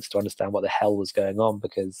helped parents to understand what the hell was going on,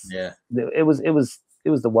 because it was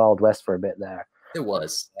the Wild West for a bit there. It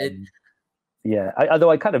was.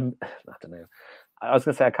 Although I kind of, I don't know. I was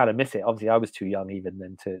gonna say I kind of miss it. Obviously, I was too young even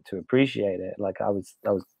then to appreciate it. Like I was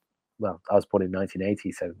born in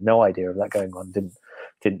 1980, so no idea of that going on.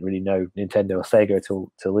 Didn't really know Nintendo or Sega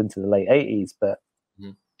till into the late 80s. But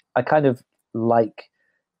I kind of liked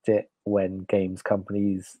it when games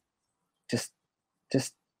companies just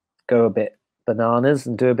go a bit bananas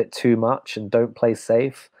and do a bit too much and don't play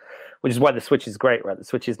safe, which is why the Switch is great, right? The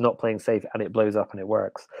Switch is not playing safe and it blows up and it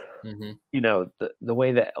works. You know, the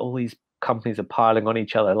way that all these companies are piling on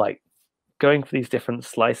each other, like going for these different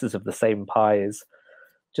slices of the same pie, is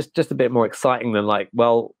just a bit more exciting than like,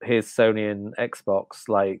 well, here's Sony and Xbox,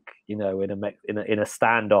 like, you know, in a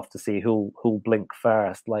standoff to see who'll blink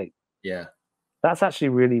first. Like, yeah, that's actually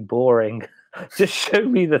really boring. Just show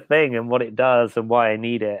me the thing and what it does and why I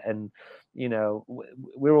need it. And you know,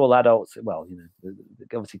 we're all adults. Well, you know,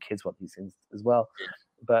 obviously kids want these things as well.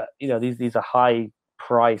 But you know, these are high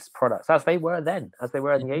price products, as they were then, as they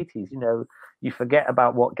were in the 80s. You know, you forget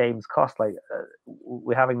about what games cost. Like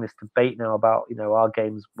we're having this debate now about, you know, our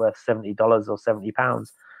games worth $70 or £70. And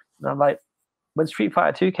I'm like, when Street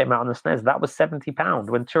Fighter 2 came out on the SNES, that was £70.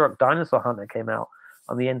 When Turok Dinosaur Hunter came out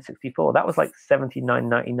on the N64, that was like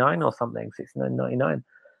 $79.99 or something, $69.99.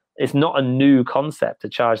 It's not a new concept to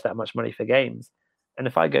charge that much money for games. And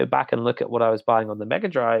if I go back and look at what I was buying on the Mega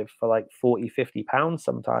Drive for like £40-50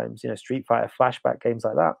 sometimes, you know, Street Fighter flashback games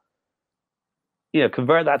like that, you know,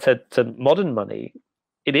 convert that to modern money,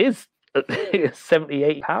 it is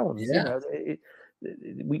 £78. Yeah.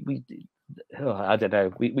 You know, I don't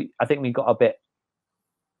know. I think we got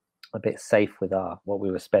a bit safe with what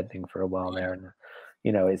we were spending for a while there, and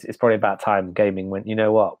you know, it's probably about time gaming went, you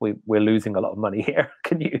know what, we're losing a lot of money here.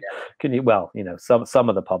 Can you? Well, you know, some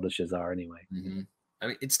of the publishers are anyway. I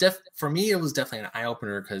mean, for me, it was definitely an eye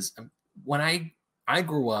opener, because when I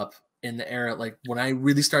grew up in the era, like when I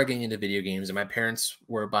really started getting into video games, and my parents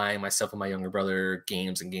were buying myself and my younger brother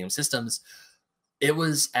games and game systems, it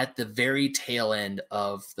was at the very tail end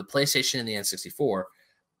of the PlayStation and the N64.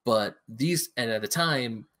 But and at the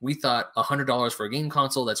time, we thought $100 for a game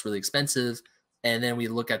console, that's really expensive. And then we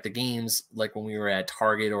look at the games, like when we were at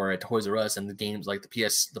Target or at Toys R Us, and the games like the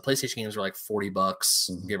PlayStation games were like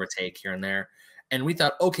 $40, give or take here and there. And we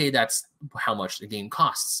thought, okay, that's how much the game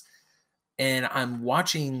costs. And I'm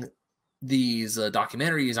watching these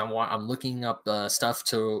documentaries. I'm looking up stuff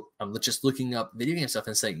I'm just looking up video game stuff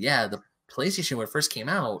and saying, yeah, the PlayStation when it first came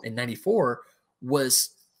out in '94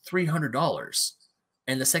 was $300,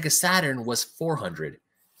 and the Sega Saturn was $400.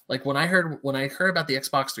 Like when I heard about the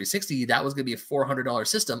Xbox 360, that was going to be a $400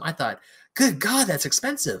 system. I thought, good God, that's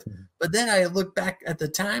expensive. But then I look back at the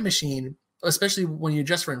time machine, especially when you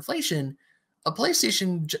adjust for inflation. A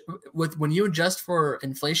PlayStation when you adjust for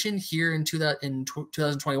inflation here in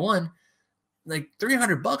 2021, like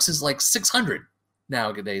 $300 is like $600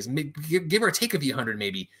 nowadays, give or take a few hundred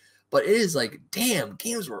maybe. But it is like, damn,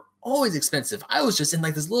 games were always expensive. I was just in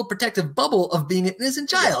like this little protective bubble of being an innocent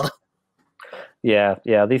child. Yeah,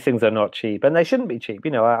 these things are not cheap, and they shouldn't be cheap.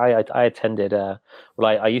 I attended,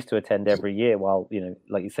 I used to attend every year while,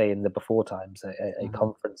 like you say, in the before times, a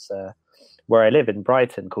conference where I live in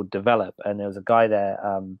Brighton called Develop, and there was a guy there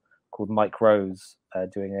called Mike Rose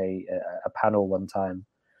doing a panel one time,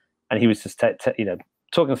 and he was just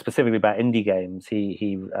talking specifically about indie games.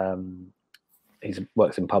 He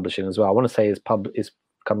works in publishing as well. I want to say his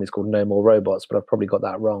company's called No More Robots, but I've probably got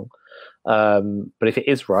that wrong. But if it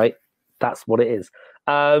is right, that's what it is.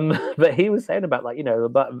 But he was saying about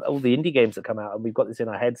about all the indie games that come out, and we've got this in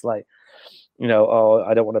our heads, like, oh,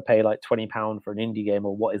 I don't want to pay like £20 for an indie game,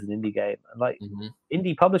 or what is an indie game? And like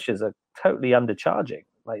indie publishers are totally undercharging.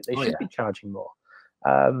 Like they should be charging more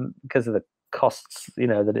because of the costs,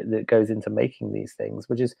 that goes into making these things,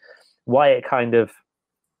 which is why it kind of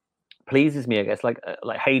pleases me, I guess. Like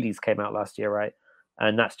Hades came out last year, right?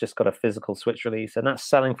 And that's just got a physical Switch release, and that's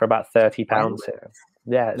selling for about £30 here.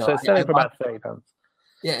 Yeah, no, so it's selling for about £30.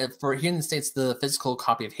 Yeah, for here in the States, the physical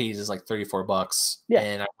copy of Hades is like $34. Yeah,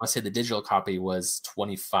 and I want to say the digital copy was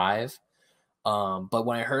 $25. But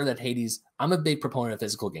when I heard that Hades, I'm a big proponent of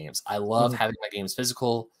physical games. I love having my games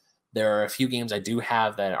physical. There are a few games I do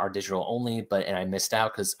have that are digital only, and I missed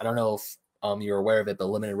out because I don't know if you're aware of it, but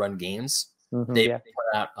Limited Run Games. They put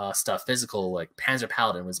out stuff physical, like Panzer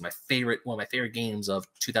Paladin was one of my favorite games of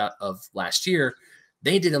last year.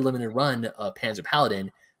 They did a limited run of Panzer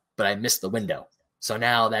Paladin, but I missed the window. So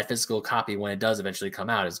now that physical copy, when it does eventually come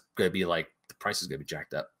out, is going to be like, the price is going to be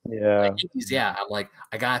jacked up. Yeah. I'm like,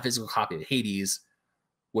 I got a physical copy of Hades,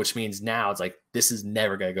 which means now it's like, this is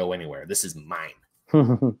never going to go anywhere. This is mine.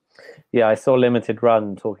 Yeah, I saw Limited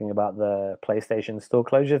Run talking about the PlayStation store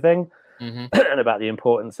closure thing. And about the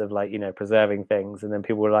importance of preserving things, and then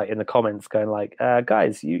people were like in the comments going like,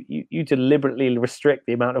 guys, you deliberately restrict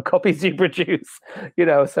the amount of copies you produce,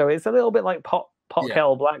 so it's a little bit like pot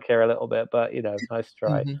kettle black here a little bit, but nice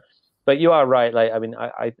try. But you are right, like, I mean,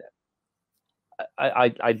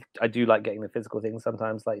 I do like getting the physical things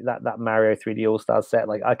sometimes, like that Mario 3D All-Stars set.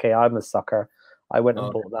 Like, okay, I'm a sucker, I went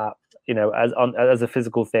and bought that as a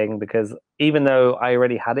physical thing, because even though I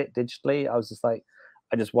already had it digitally, I was just like,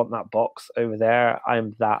 I just want that box over there.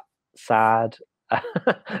 I'm that sad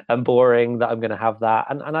and boring that I'm going to have that.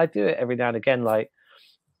 And I do it every now and again. Like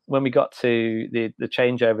when we got to the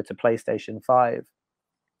changeover to PlayStation 5,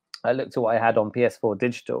 I looked at what I had on PS4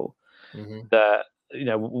 digital, that,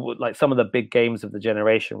 like some of the big games of the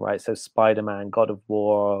generation, right? So Spider-Man, God of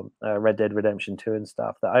War, Red Dead Redemption 2 and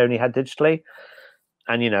stuff that I only had digitally.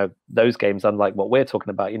 And, those games, unlike what we're talking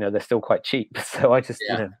about, they're still quite cheap. So I just,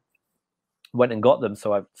 went and got them,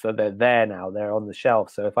 so they're there now. They're on the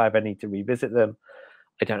shelf. So if I ever need to revisit them,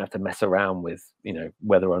 I don't have to mess around with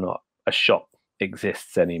whether or not a shop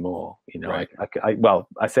exists anymore. Right.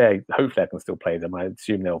 I say hopefully I can still play them. I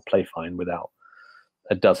assume they'll play fine without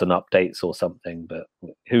a dozen updates or something. But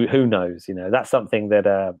who knows? That's something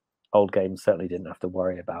that old games certainly didn't have to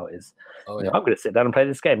worry about. Is I'm going to sit down and play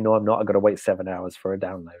this game. No, I'm not. I'm going to wait 7 hours for a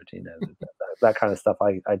download. That kind of stuff.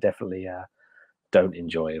 I definitely. Don't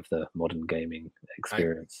enjoy of the modern gaming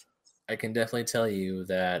experience. I can definitely tell you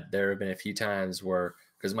that there have been a few times where,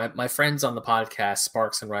 because my friends on the podcast,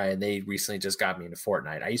 Sparks and Ryan, they recently just got me into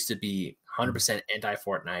Fortnite. I used to be 100%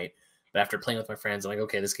 anti-Fortnite, but after playing with my friends, I'm like,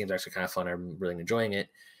 okay, this game's actually kind of fun. I'm really enjoying it.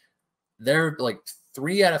 There are like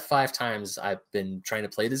 3 out of 5 times I've been trying to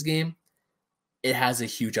play this game, it has a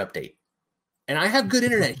huge update. And I have good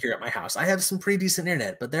internet here at my house. I have some pretty decent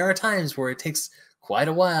internet, but there are times where it takes quite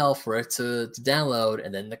a while for it to download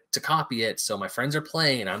and then to copy it. So my friends are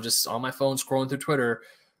playing and I'm just on my phone scrolling through Twitter,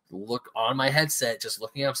 look on my headset, just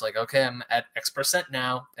looking up. It's like, okay, I'm at X%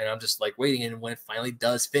 now. And I'm just like waiting. And when it finally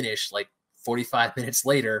does finish, like 45 minutes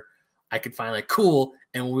later, I could find like, cool.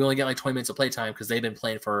 And we only get like 20 minutes of playtime because they've been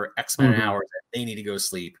playing for X amount of hours and they need to go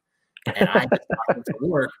sleep. And I just have to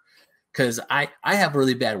work because I have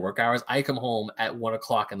really bad work hours. I come home at 1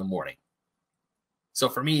 o'clock in the morning. So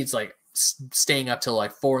for me, it's like staying up till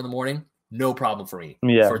like 4 in the morning, no problem for me.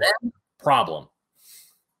 Yeah. For them, problem.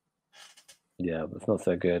 Yeah, it's not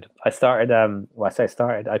so good. I started. Well, I say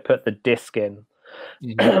started. I put the disc in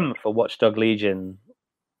Mhm. for Watchdog Legion.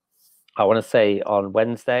 I want to say on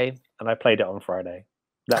Wednesday, and I played it on Friday.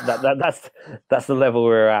 That's the level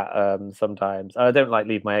we're at. Sometimes I don't like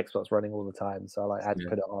leave my Xbox running all the time, so I like had to Yeah.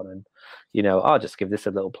 put it on, and I'll just give this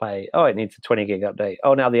a little play. Oh, it needs a 20 gig update.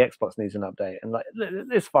 Oh, now the Xbox needs an update, and like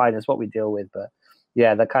it's fine. It's what we deal with, but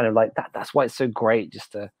yeah, they're kind of like that. That's why it's so great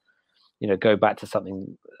just to go back to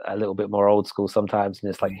something a little bit more old school sometimes. And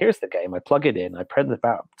it's like, Mhm. here's the game. I plug it in, I turn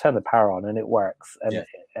the power on, and it works. Yeah.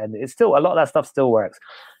 And it's still a lot of that stuff still works.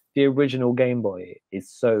 The original Game Boy is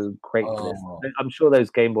so great for this. Oh, I'm sure those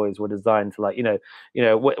Game Boys were designed to, like,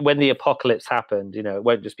 when the apocalypse happened, it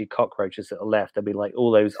won't just be cockroaches that are left. There'll be like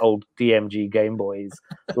all those old DMG Game Boys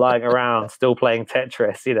lying around, still playing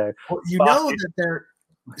Tetris. well, Fuck. that they're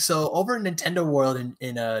so over in Nintendo World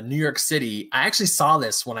in New York City. I actually saw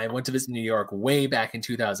this when I went to visit New York way back in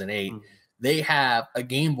 2008. They have a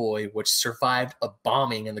Game Boy which survived a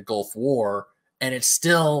bombing in the Gulf War, and it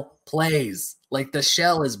still plays. Like the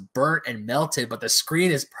shell is burnt and melted, but the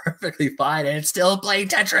screen is perfectly fine, and it's still playing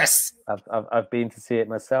Tetris. I've been to see it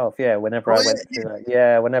myself. Yeah, Oh,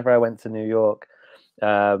 yeah. whenever I went to New York,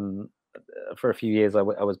 um, for a few years, I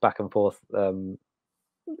was back and forth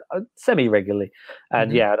semi regularly,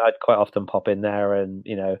 and Mhm. yeah, I'd quite often pop in there, and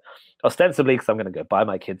ostensibly because I'm going to go buy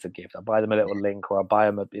my kids a gift, I'll buy them a little link, or I'll buy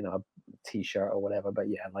them a t-shirt or whatever. But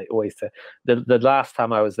yeah, like always, the last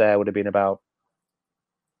time I was there would have been about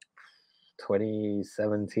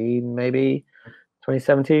 2017, maybe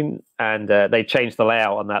 2017, and they changed the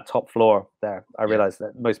layout on that top floor there. I Yeah. realized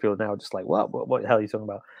that most people now are just like, what the hell are you talking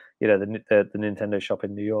about? The Nintendo shop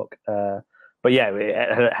in New York. But yeah,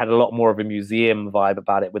 it had a lot more of a museum vibe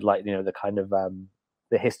about it, with like the kind of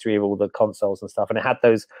the history of all the consoles and stuff, and it had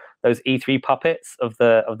those E3 puppets of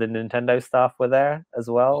the Nintendo stuff were there as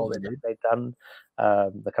well. Oh, they did. They'd done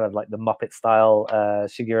the kind of like the Muppet style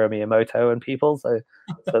Shigeru Miyamoto and people. So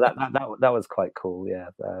that was quite cool. Yeah.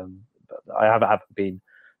 But I haven't been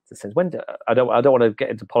since when. I don't want to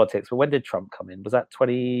get into politics, but when did Trump come in? Was that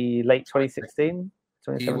late 2016,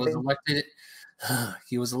 He was 2017? elected.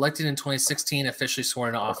 He was elected in 2016, officially sworn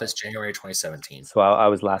into office January 2017. So I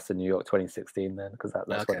was last in New York 2016 then, because that's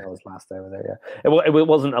when Okay. I was last over there. Yeah, it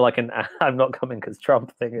wasn't like an I'm not coming because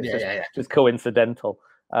Trump thing. It's Yeah. just coincidental.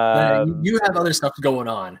 You have other stuff going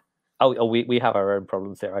on. We have our own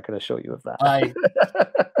problems here. I can assure you of that.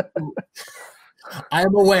 I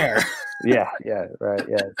am aware. Yeah, right.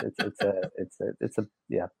 Yeah,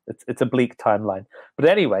 it's a bleak timeline. But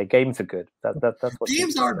anyway, games are good. That's what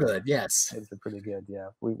Games are good. Yes. games are pretty good. Yeah,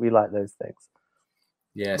 we like those things.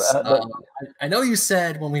 Yes. But I know you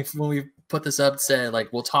said when we put this up, said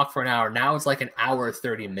like we'll talk for an hour. Now it's like an hour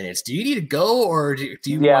 30 minutes. Do you need to go, or do you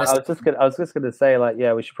yeah, want I was just gonna say, like,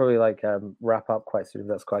 yeah, we should probably like wrap up quite soon if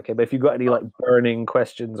that's quite okay. But if you've got any like burning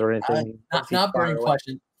questions or anything, not burning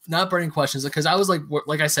questions? Not burning questions, because I was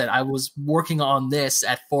like I said, I was working on this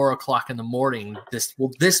at 4:00 in the morning.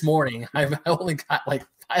 This morning, I only got like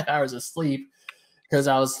 5 hours of sleep because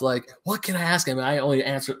I was like, what can I ask him? And I only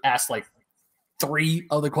asked like 3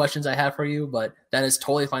 of the questions I have for you, but that is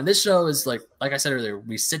totally fine. This show is like I said earlier,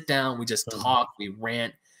 we sit down, we just talk, we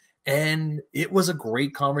rant, and it was a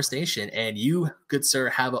great conversation. And you, good sir,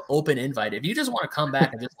 have an open invite. If you just want to come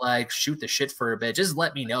back and just like shoot the shit for a bit, just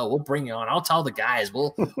let me know. We'll bring you on. I'll tell the guys.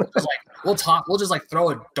 We'll talk. We'll just like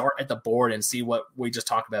throw a dart at the board and see what we just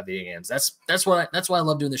talk about video games. That's why I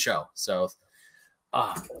love doing the show. So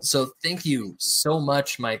thank you so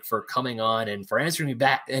much, Mike, for coming on and for answering me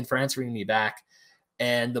back.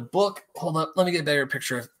 And the book, hold up, let me get a better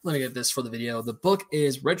picture. Let me get this for the video. The book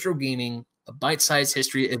is Retro Gaming, a bite-sized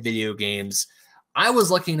history of video games. I was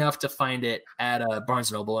lucky enough to find it at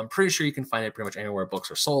Barnes & Noble. I'm pretty sure you can find it pretty much anywhere books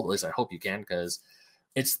are sold. At least I hope you can, because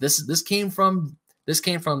it's this came from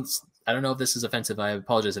I don't know if this is offensive. I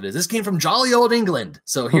apologize if it is. This came from jolly old England.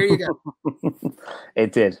 So here you go.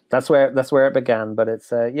 It did. That's where it began. But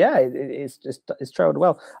it's it's traveled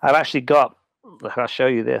well. I've actually got. I'll show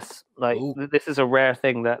you this. Like, this is a rare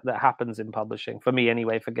thing that happens in publishing for me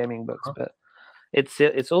anyway, for gaming books. But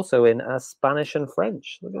it's also in Spanish and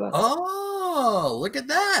French. Look at that. Oh, look at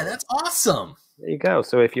that! That's awesome. There you go.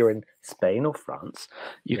 So if you're in Spain or France,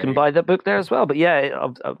 you can buy the book there as well. But yeah,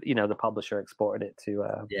 the publisher exported it to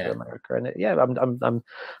America, and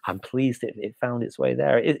I'm pleased it found its way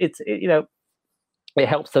there. It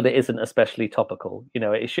helps that it isn't especially topical.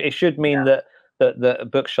 It should mean that the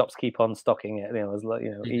bookshops keep on stocking it.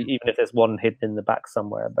 Even if there's one hidden in the back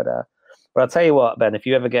somewhere. But I'll tell you what, Ben, if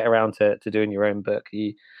you ever get around to doing your own book,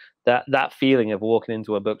 that feeling of walking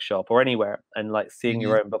into a bookshop or anywhere and like seeing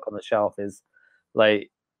your own book on the shelf is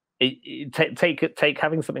like take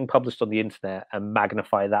having something published on the internet and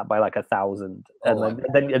magnify that by like 1,000, Oh,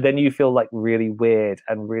 and then you feel like really weird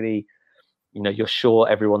and really, you're sure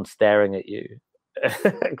everyone's staring at you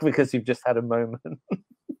because you've just had a moment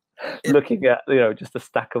looking at just a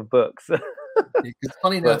stack of books. It's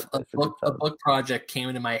funny enough, a book project came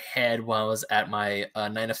into my head while I was at my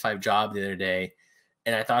 9-to-5 job the other day,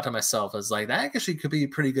 and I thought to myself, I was like, that actually could be a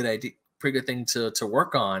pretty good idea, pretty good thing to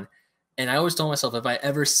work on. And I always told myself, if I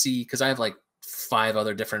ever see, because I have like 5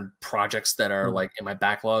 other different projects that are like in my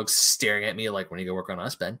backlog staring at me like, when you go work on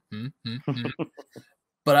us, Ben?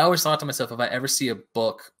 But I always thought to myself, if I ever see a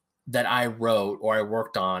book that I wrote or I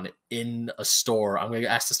worked on in a store, I'm going to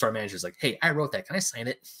ask the store managers like, hey, I wrote that. Can I sign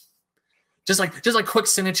it? Just like quick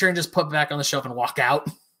signature and just put it back on the shelf and walk out.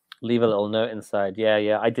 Leave a little note inside.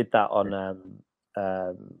 Yeah. I did that on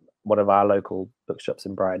one of our local bookshops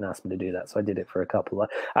in Brighton asked me to do that. So I did it for a couple.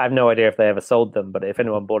 I have no idea if they ever sold them, but if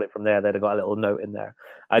anyone bought it from there, they'd have got a little note in there.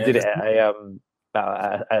 I did it at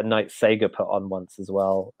a night Sega put on once as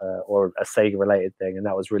well, or a Sega related thing. And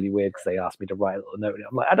that was really weird because they asked me to write a little note.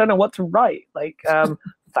 I'm like, I don't know what to write. Like,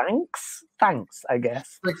 thanks, I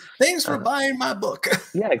guess. Like, thanks for buying my book.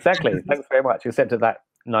 Yeah, exactly. Thanks very much. Except at that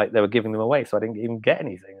night they were giving them away, so I didn't even get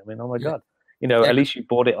anything. I mean, oh my God. At least you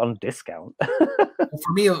bought it on discount.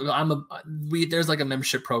 For me, there's like a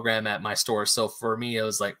membership program at my store. So for me, it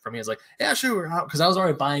was like, yeah, sure, because I was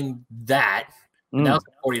already buying that. And that was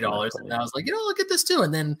like $40, and I was like, look at this too.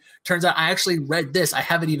 And then turns out I actually read this. I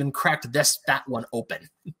haven't even cracked that one open.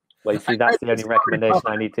 Well, you see, that's the only recommendation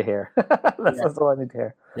I need to hear. That's all I need to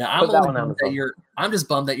hear. Yeah, I'm just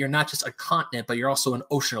bummed that you're not just a continent, but you're also an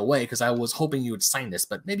ocean away. Because I was hoping you would sign this,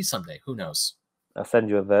 but maybe someday. Who knows? I'll send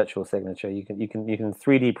you a virtual signature. You can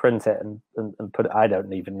 3D print it and put it. I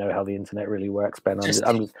don't even know how the internet really works, Ben.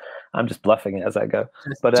 I'm just bluffing it as I go.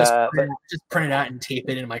 Just print it out and tape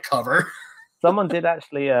it in my cover. Someone did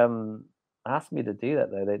actually ask me to do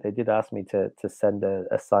that though. They did ask me to send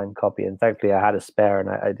a signed copy, and thankfully I had a spare and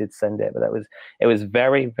I did send it. But it was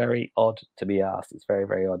very, very odd to be asked. It's very,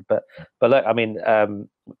 very odd. But look, I mean,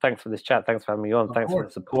 thanks for this chat. Thanks for having me on. Thanks for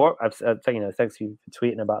the support. Thanks you for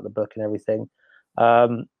tweeting about the book and everything.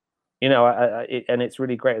 And it's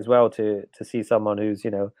really great as well to see someone who's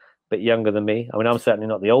a bit younger than me. I mean, I'm certainly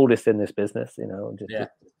not the oldest in this business.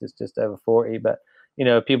 Just over 40, but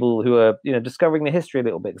people who are discovering the history a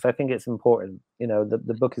little bit, because I think it's important.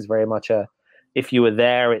 The book is very much if you were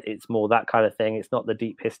there, it's more that kind of thing. It's not the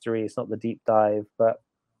deep history, it's not the deep dive, but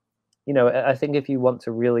I think if you want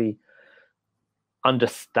to really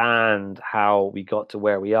understand how we got to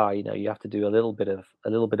where we are, you have to do a little bit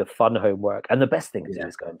of fun homework. And the best thing to do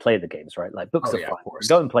is go and play the games, right? Like, books are fun.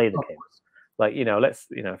 Go and play the games. Like,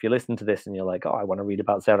 if you listen to this and you're like, oh, I want to read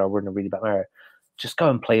about Zelda, I want to read about Mario, just go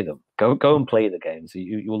and play them. Go and play the games.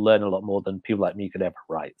 You'll learn a lot more than people like me could ever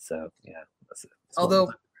write. So that's it.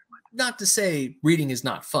 Although, not to say reading is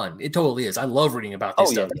not fun. It totally is. I love reading about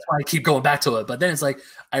this stuff. That's why I keep going back to it. But then it's like,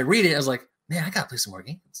 I read it, I was like, man, I gotta play some more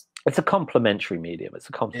games. It's a complementary medium.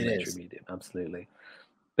 Absolutely.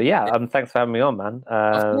 But yeah, thanks for having me on, man.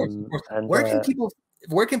 Of course. And where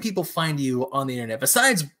can people find you on the internet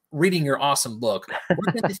besides reading your awesome book?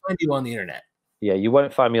 Where can they find you on the internet? Yeah, you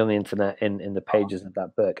won't find me on the internet in the pages of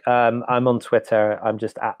that book. I'm on Twitter. I'm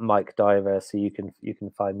just at Mike Diver, so you can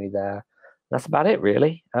find me there. That's about it,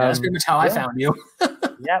 really. That's pretty much how I found you.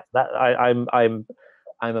 Yeah, I'm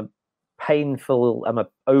a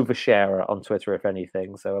oversharer on Twitter, if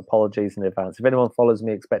anything. So apologies in advance. If anyone follows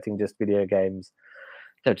me expecting just video games,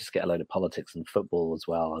 don't just get a load of politics and football as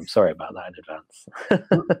well. I'm sorry about that in advance.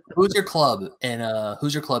 Who's your club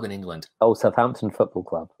in England? Oh, Southampton Football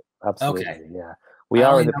Club. Absolutely. Okay. Yeah. We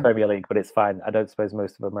are in the Premier League, but it's fine. I don't suppose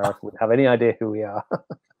most of America would have any idea who we are.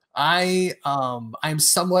 I'm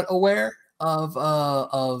somewhat aware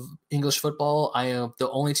of English football. The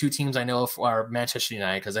only 2 teams I know of are Manchester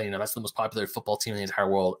United, because that's the most popular football team in the entire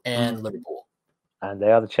world, and Liverpool. And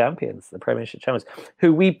they are the champions, the Premiership champions,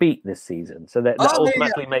 who we beat this season. So that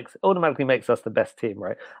automatically makes us the best team,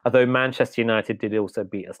 right? Although Manchester United did also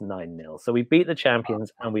beat us 9-0. So we beat the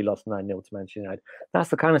champions and we lost 9-0 to Manchester United.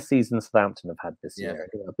 That's the kind of season Southampton have had this year.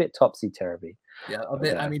 A bit topsy-turvy. Yeah, a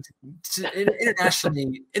bit. I mean,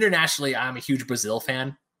 internationally, I'm a huge Brazil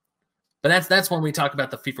fan. But that's when we talk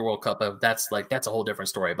about the FIFA World Cup. That's a whole different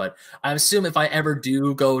story. But I assume if I ever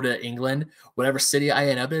do go to England, whatever city I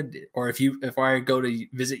end up in, or if I go to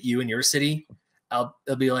visit you in your city, I'll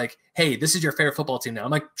be like, hey, this is your favorite football team now.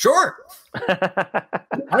 I'm like, sure. I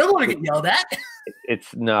don't want to get yelled at.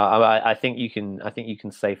 It's no. I think you can. I think you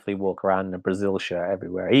can safely walk around in a Brazil shirt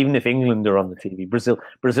everywhere. Even if England are on the TV,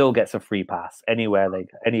 Brazil gets a free pass anywhere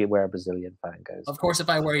a Brazilian fan goes. Of course, if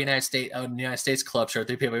I wear a United States club shirt,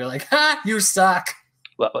 three people will be like, "Ha, you suck."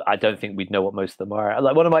 Well, I don't think we'd know what most of them are.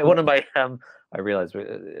 Like one of my I realize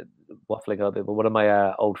we're waffling a little bit, but one of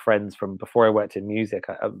my old friends from before I worked in music,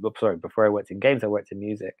 before I worked in games, I worked in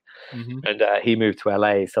music, and he moved to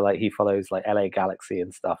LA, so like he follows like LA Galaxy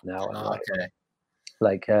and stuff now. And,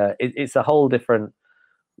 Okay. It's a whole different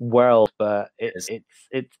world, but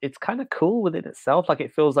it's kind of cool within itself. Like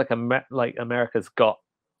it feels like America's got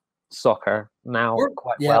soccer now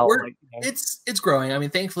quite well. It's growing. I mean,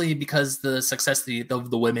 thankfully, because the success of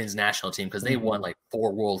the women's national team, because they won like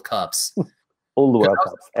 4 World Cups. All the World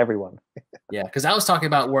Cups, everyone. Yeah, because I was talking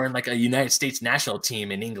about wearing like a United States national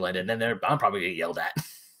team in England, and then I'm probably gonna get yelled at.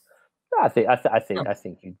 I think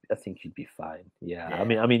you'd be fine. Yeah.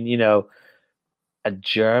 I mean, you know, a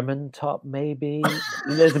German top more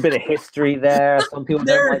There's a bit of history there. Some people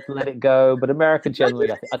don't like to let it go, but America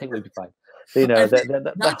generally, I think we'd be fine. So, you know,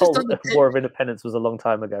 the whole War of Independence was a long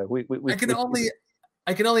time ago.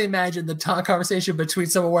 I can only imagine the conversation between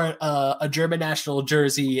someone wearing a German national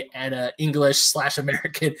jersey and an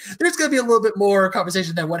English/American. There's going to be a little bit more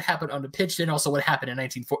conversation than what happened on the pitch and also what happened in the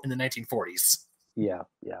 1940s. Yeah,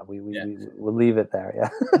 we'll leave it there. Yeah,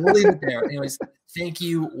 we'll leave it there. Anyways, thank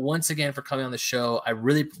you once again for coming on the show. I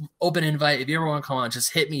really open invite. If you ever want to come on,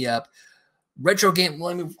 just hit me up. Retro Game.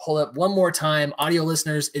 Let me hold up one more time, audio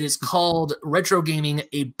listeners. It is called Retro Gaming: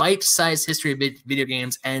 A Bite-Sized History of Video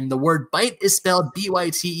Games, and the word "bite" is spelled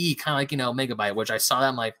B-Y-T-E, kind of like megabyte. Which I saw that,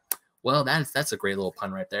 I'm like, well, that's a great little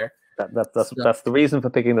pun right there. That's the reason for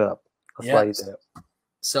picking it up. That's why you did it.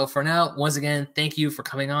 So for now, once again, thank you for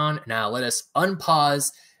coming on. Now let us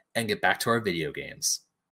unpause and get back to our video games.